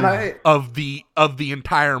of the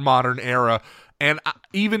entire modern era. And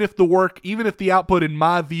even if the output, in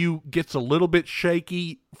my view, gets a little bit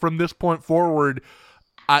shaky from this point forward,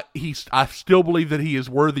 I still believe that he is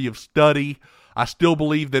worthy of study. I still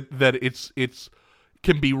believe that it's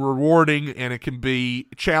can be rewarding and it can be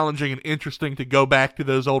challenging and interesting to go back to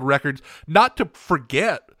those old records, not to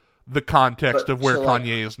forget the context of where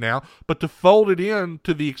Kanye is now, but to fold it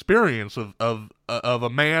into the experience of a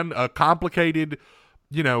man, a complicated,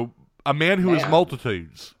 a man who is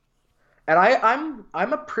multitudes. And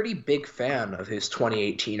I'm a pretty big fan of his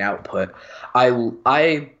 2018 output.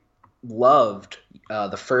 I loved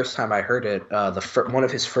the first time I heard it. One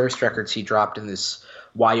of his first records he dropped in this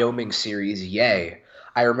Wyoming series, Yay.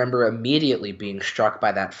 I remember immediately being struck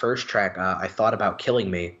by that first track. I Thought About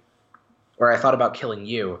Killing Me, or I Thought About Killing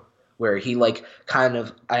You, where he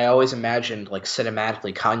I always imagined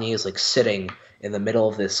cinematically Kanye is sitting in the middle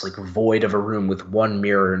of this void of a room with one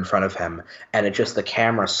mirror in front of him, and the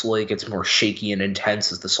camera slowly gets more shaky and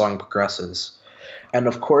intense as the song progresses. And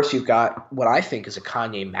of course you've got what I think is a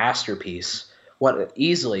Kanye masterpiece,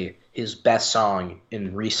 easily his best song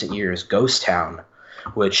in recent years, Ghost Town,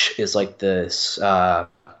 which is this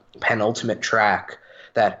penultimate track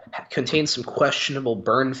that contains some questionable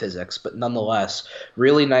burn physics, but nonetheless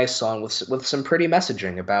really nice song with some pretty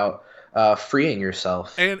messaging about freeing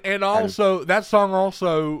yourself. And also that song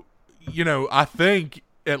also, I think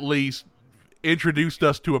at least introduced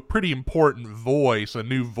us to a pretty important voice, a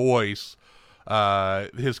new voice.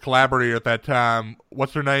 His collaborator at that time,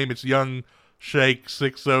 what's her name? It's young Shake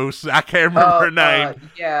 60. I can't remember her name.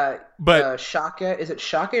 But Shaka, is it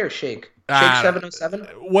Shaka or Shake? Shake 707.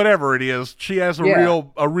 Whatever it is, she has a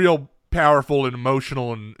real powerful and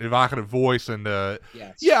emotional and evocative voice. And I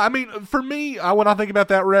mean, for me, when I think about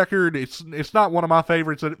that record, it's not one of my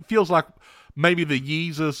favorites. It feels like maybe the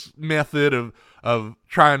Yeezus method of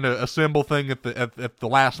trying to assemble thing at the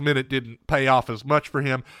last minute didn't pay off as much for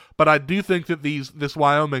him. But I do think that this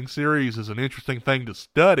Wyoming series is an interesting thing to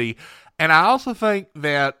study. And I also think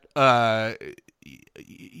that, time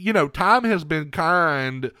has been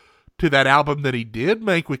kind to that album that he did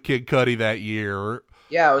make with Kid Cudi that year.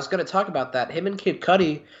 Yeah, I was going to talk about that. Him and Kid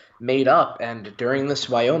Cudi made up, and during this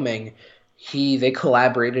Wyoming, they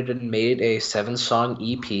collaborated and made a 7-song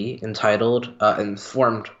EP entitled, and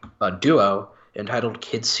formed a duo entitled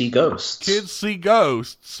Kids See Ghosts. Kids See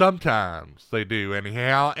Ghosts. Sometimes they do,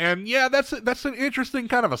 anyhow. And yeah, that's an interesting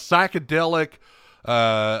kind of a psychedelic,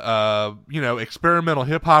 experimental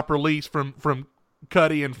hip hop release from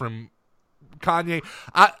Cudi and from Kanye.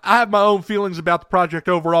 I have my own feelings about the project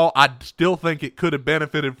overall. I still think it could have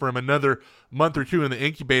benefited from another month or two in the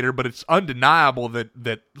incubator, but it's undeniable that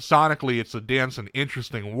sonically it's a dense and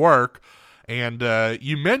interesting work. And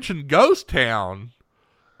you mentioned Ghost Town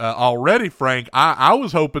already, Frank. I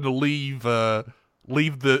was hoping to leave the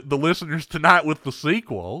listeners tonight with the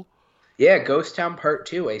sequel. Yeah, Ghost Town Part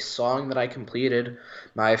 2, a song that I completed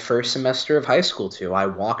my first semester of high school to. I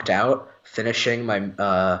walked out finishing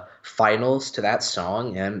my finals to that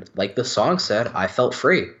song, and like the song said, I felt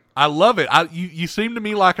free. I love it. You seem to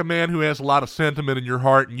me like a man who has a lot of sentiment in your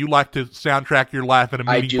heart, and you like to soundtrack your life in a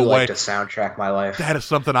meaningful way. I do like to soundtrack my life. That is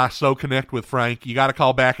something I so connect with, Frank. You got to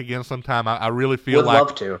call back again sometime. I really feel like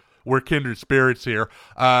love to. We're kindred spirits here.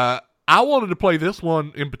 I wanted to play this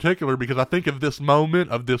one in particular because I think of this moment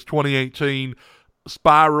of this 2018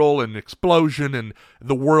 spiral and explosion and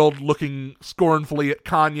the world looking scornfully at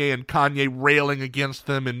Kanye and Kanye railing against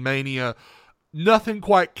them in mania. Nothing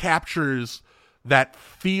quite captures that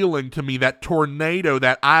feeling to me, that tornado,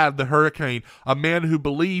 that eye of the hurricane, a man who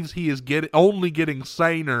believes he is only getting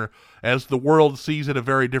saner as the world sees it a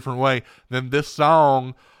very different way than this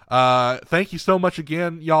song. Thank you so much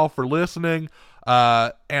again, y'all, for listening.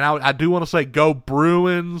 And I do want to say, go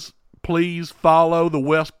Bruins. Please follow the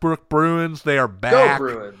Westbrook Bruins. They are back. Go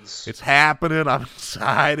Bruins. It's happening. I'm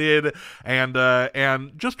excited. And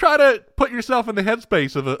just try to put yourself in the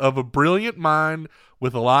headspace of a brilliant mind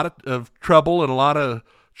with a lot of trouble and a lot of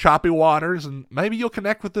choppy waters, and maybe you'll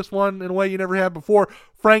connect with this one in a way you never have before.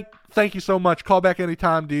 Frank, thank you so much. Call back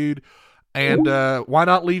anytime, dude. And why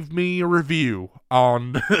not leave me a review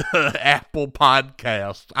on Apple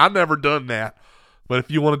Podcasts? I've never done that. But if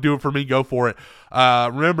you want to do it for me, go for it.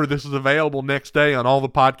 Remember, this is available next day on all the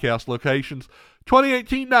podcast locations.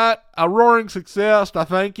 2018 night, a roaring success. I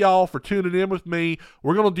thank y'all for tuning in with me.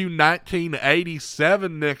 We're going to do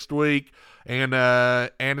 1987 next week, and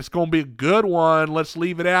it's going to be a good one. Let's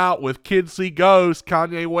leave it out with Kids See Ghosts,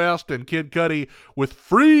 Kanye West, and Kid Cudi with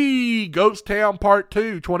Free Ghost Town Part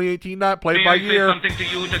 2, 2018 night, played by year. Something to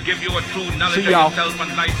you to give you a true knowledge See y'all. of yourself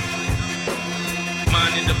and life.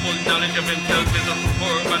 Man in the full knowledge of himself is a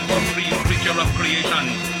superb and supreme creature of creation.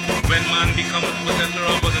 When man becomes possessor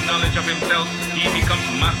of the knowledge of himself, he becomes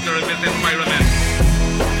master of his environment.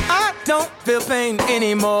 I don't feel pain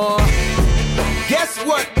anymore. Guess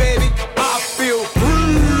what, baby? I feel free.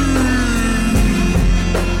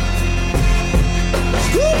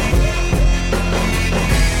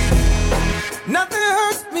 Nothing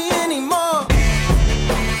hurts me anymore.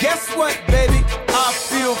 Guess what, baby? I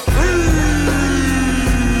feel free.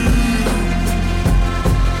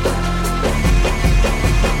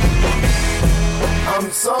 I'm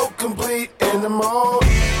so complete in the mode.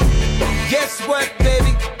 Guess what,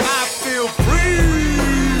 baby? I feel free.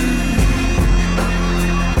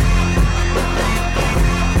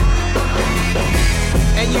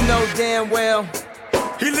 And you know damn well,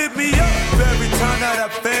 he lit me up every time that I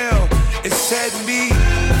fail. It set me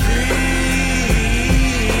free.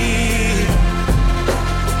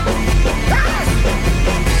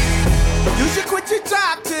 You should quit your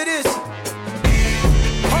job to this.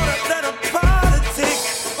 Hold up, let them politic.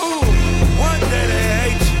 Ooh, one day they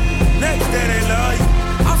hate you, next day they love you.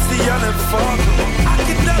 I'm still young and fuck 'em. I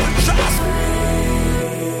can never trust me.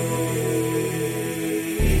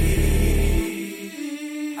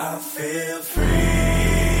 I feel free.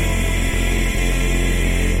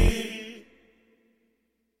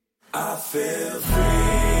 I feel free.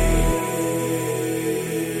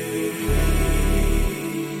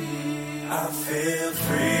 I feel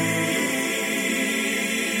free.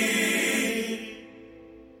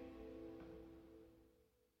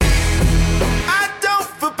 I don't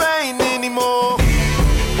feel pain anymore.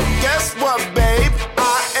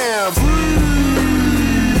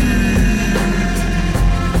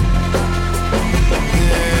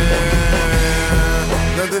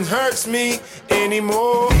 nothing hurts me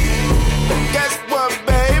anymore. Guess what,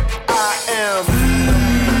 babe? I am.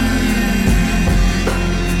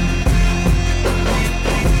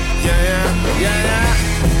 Yeah.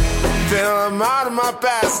 Feel I'm out of my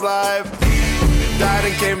past life. Died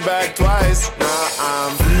and came back twice. Now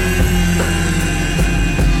I'm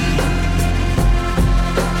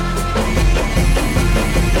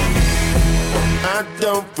I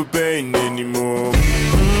don't feel pain anymore.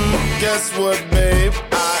 Guess what, babe?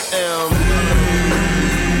 I am.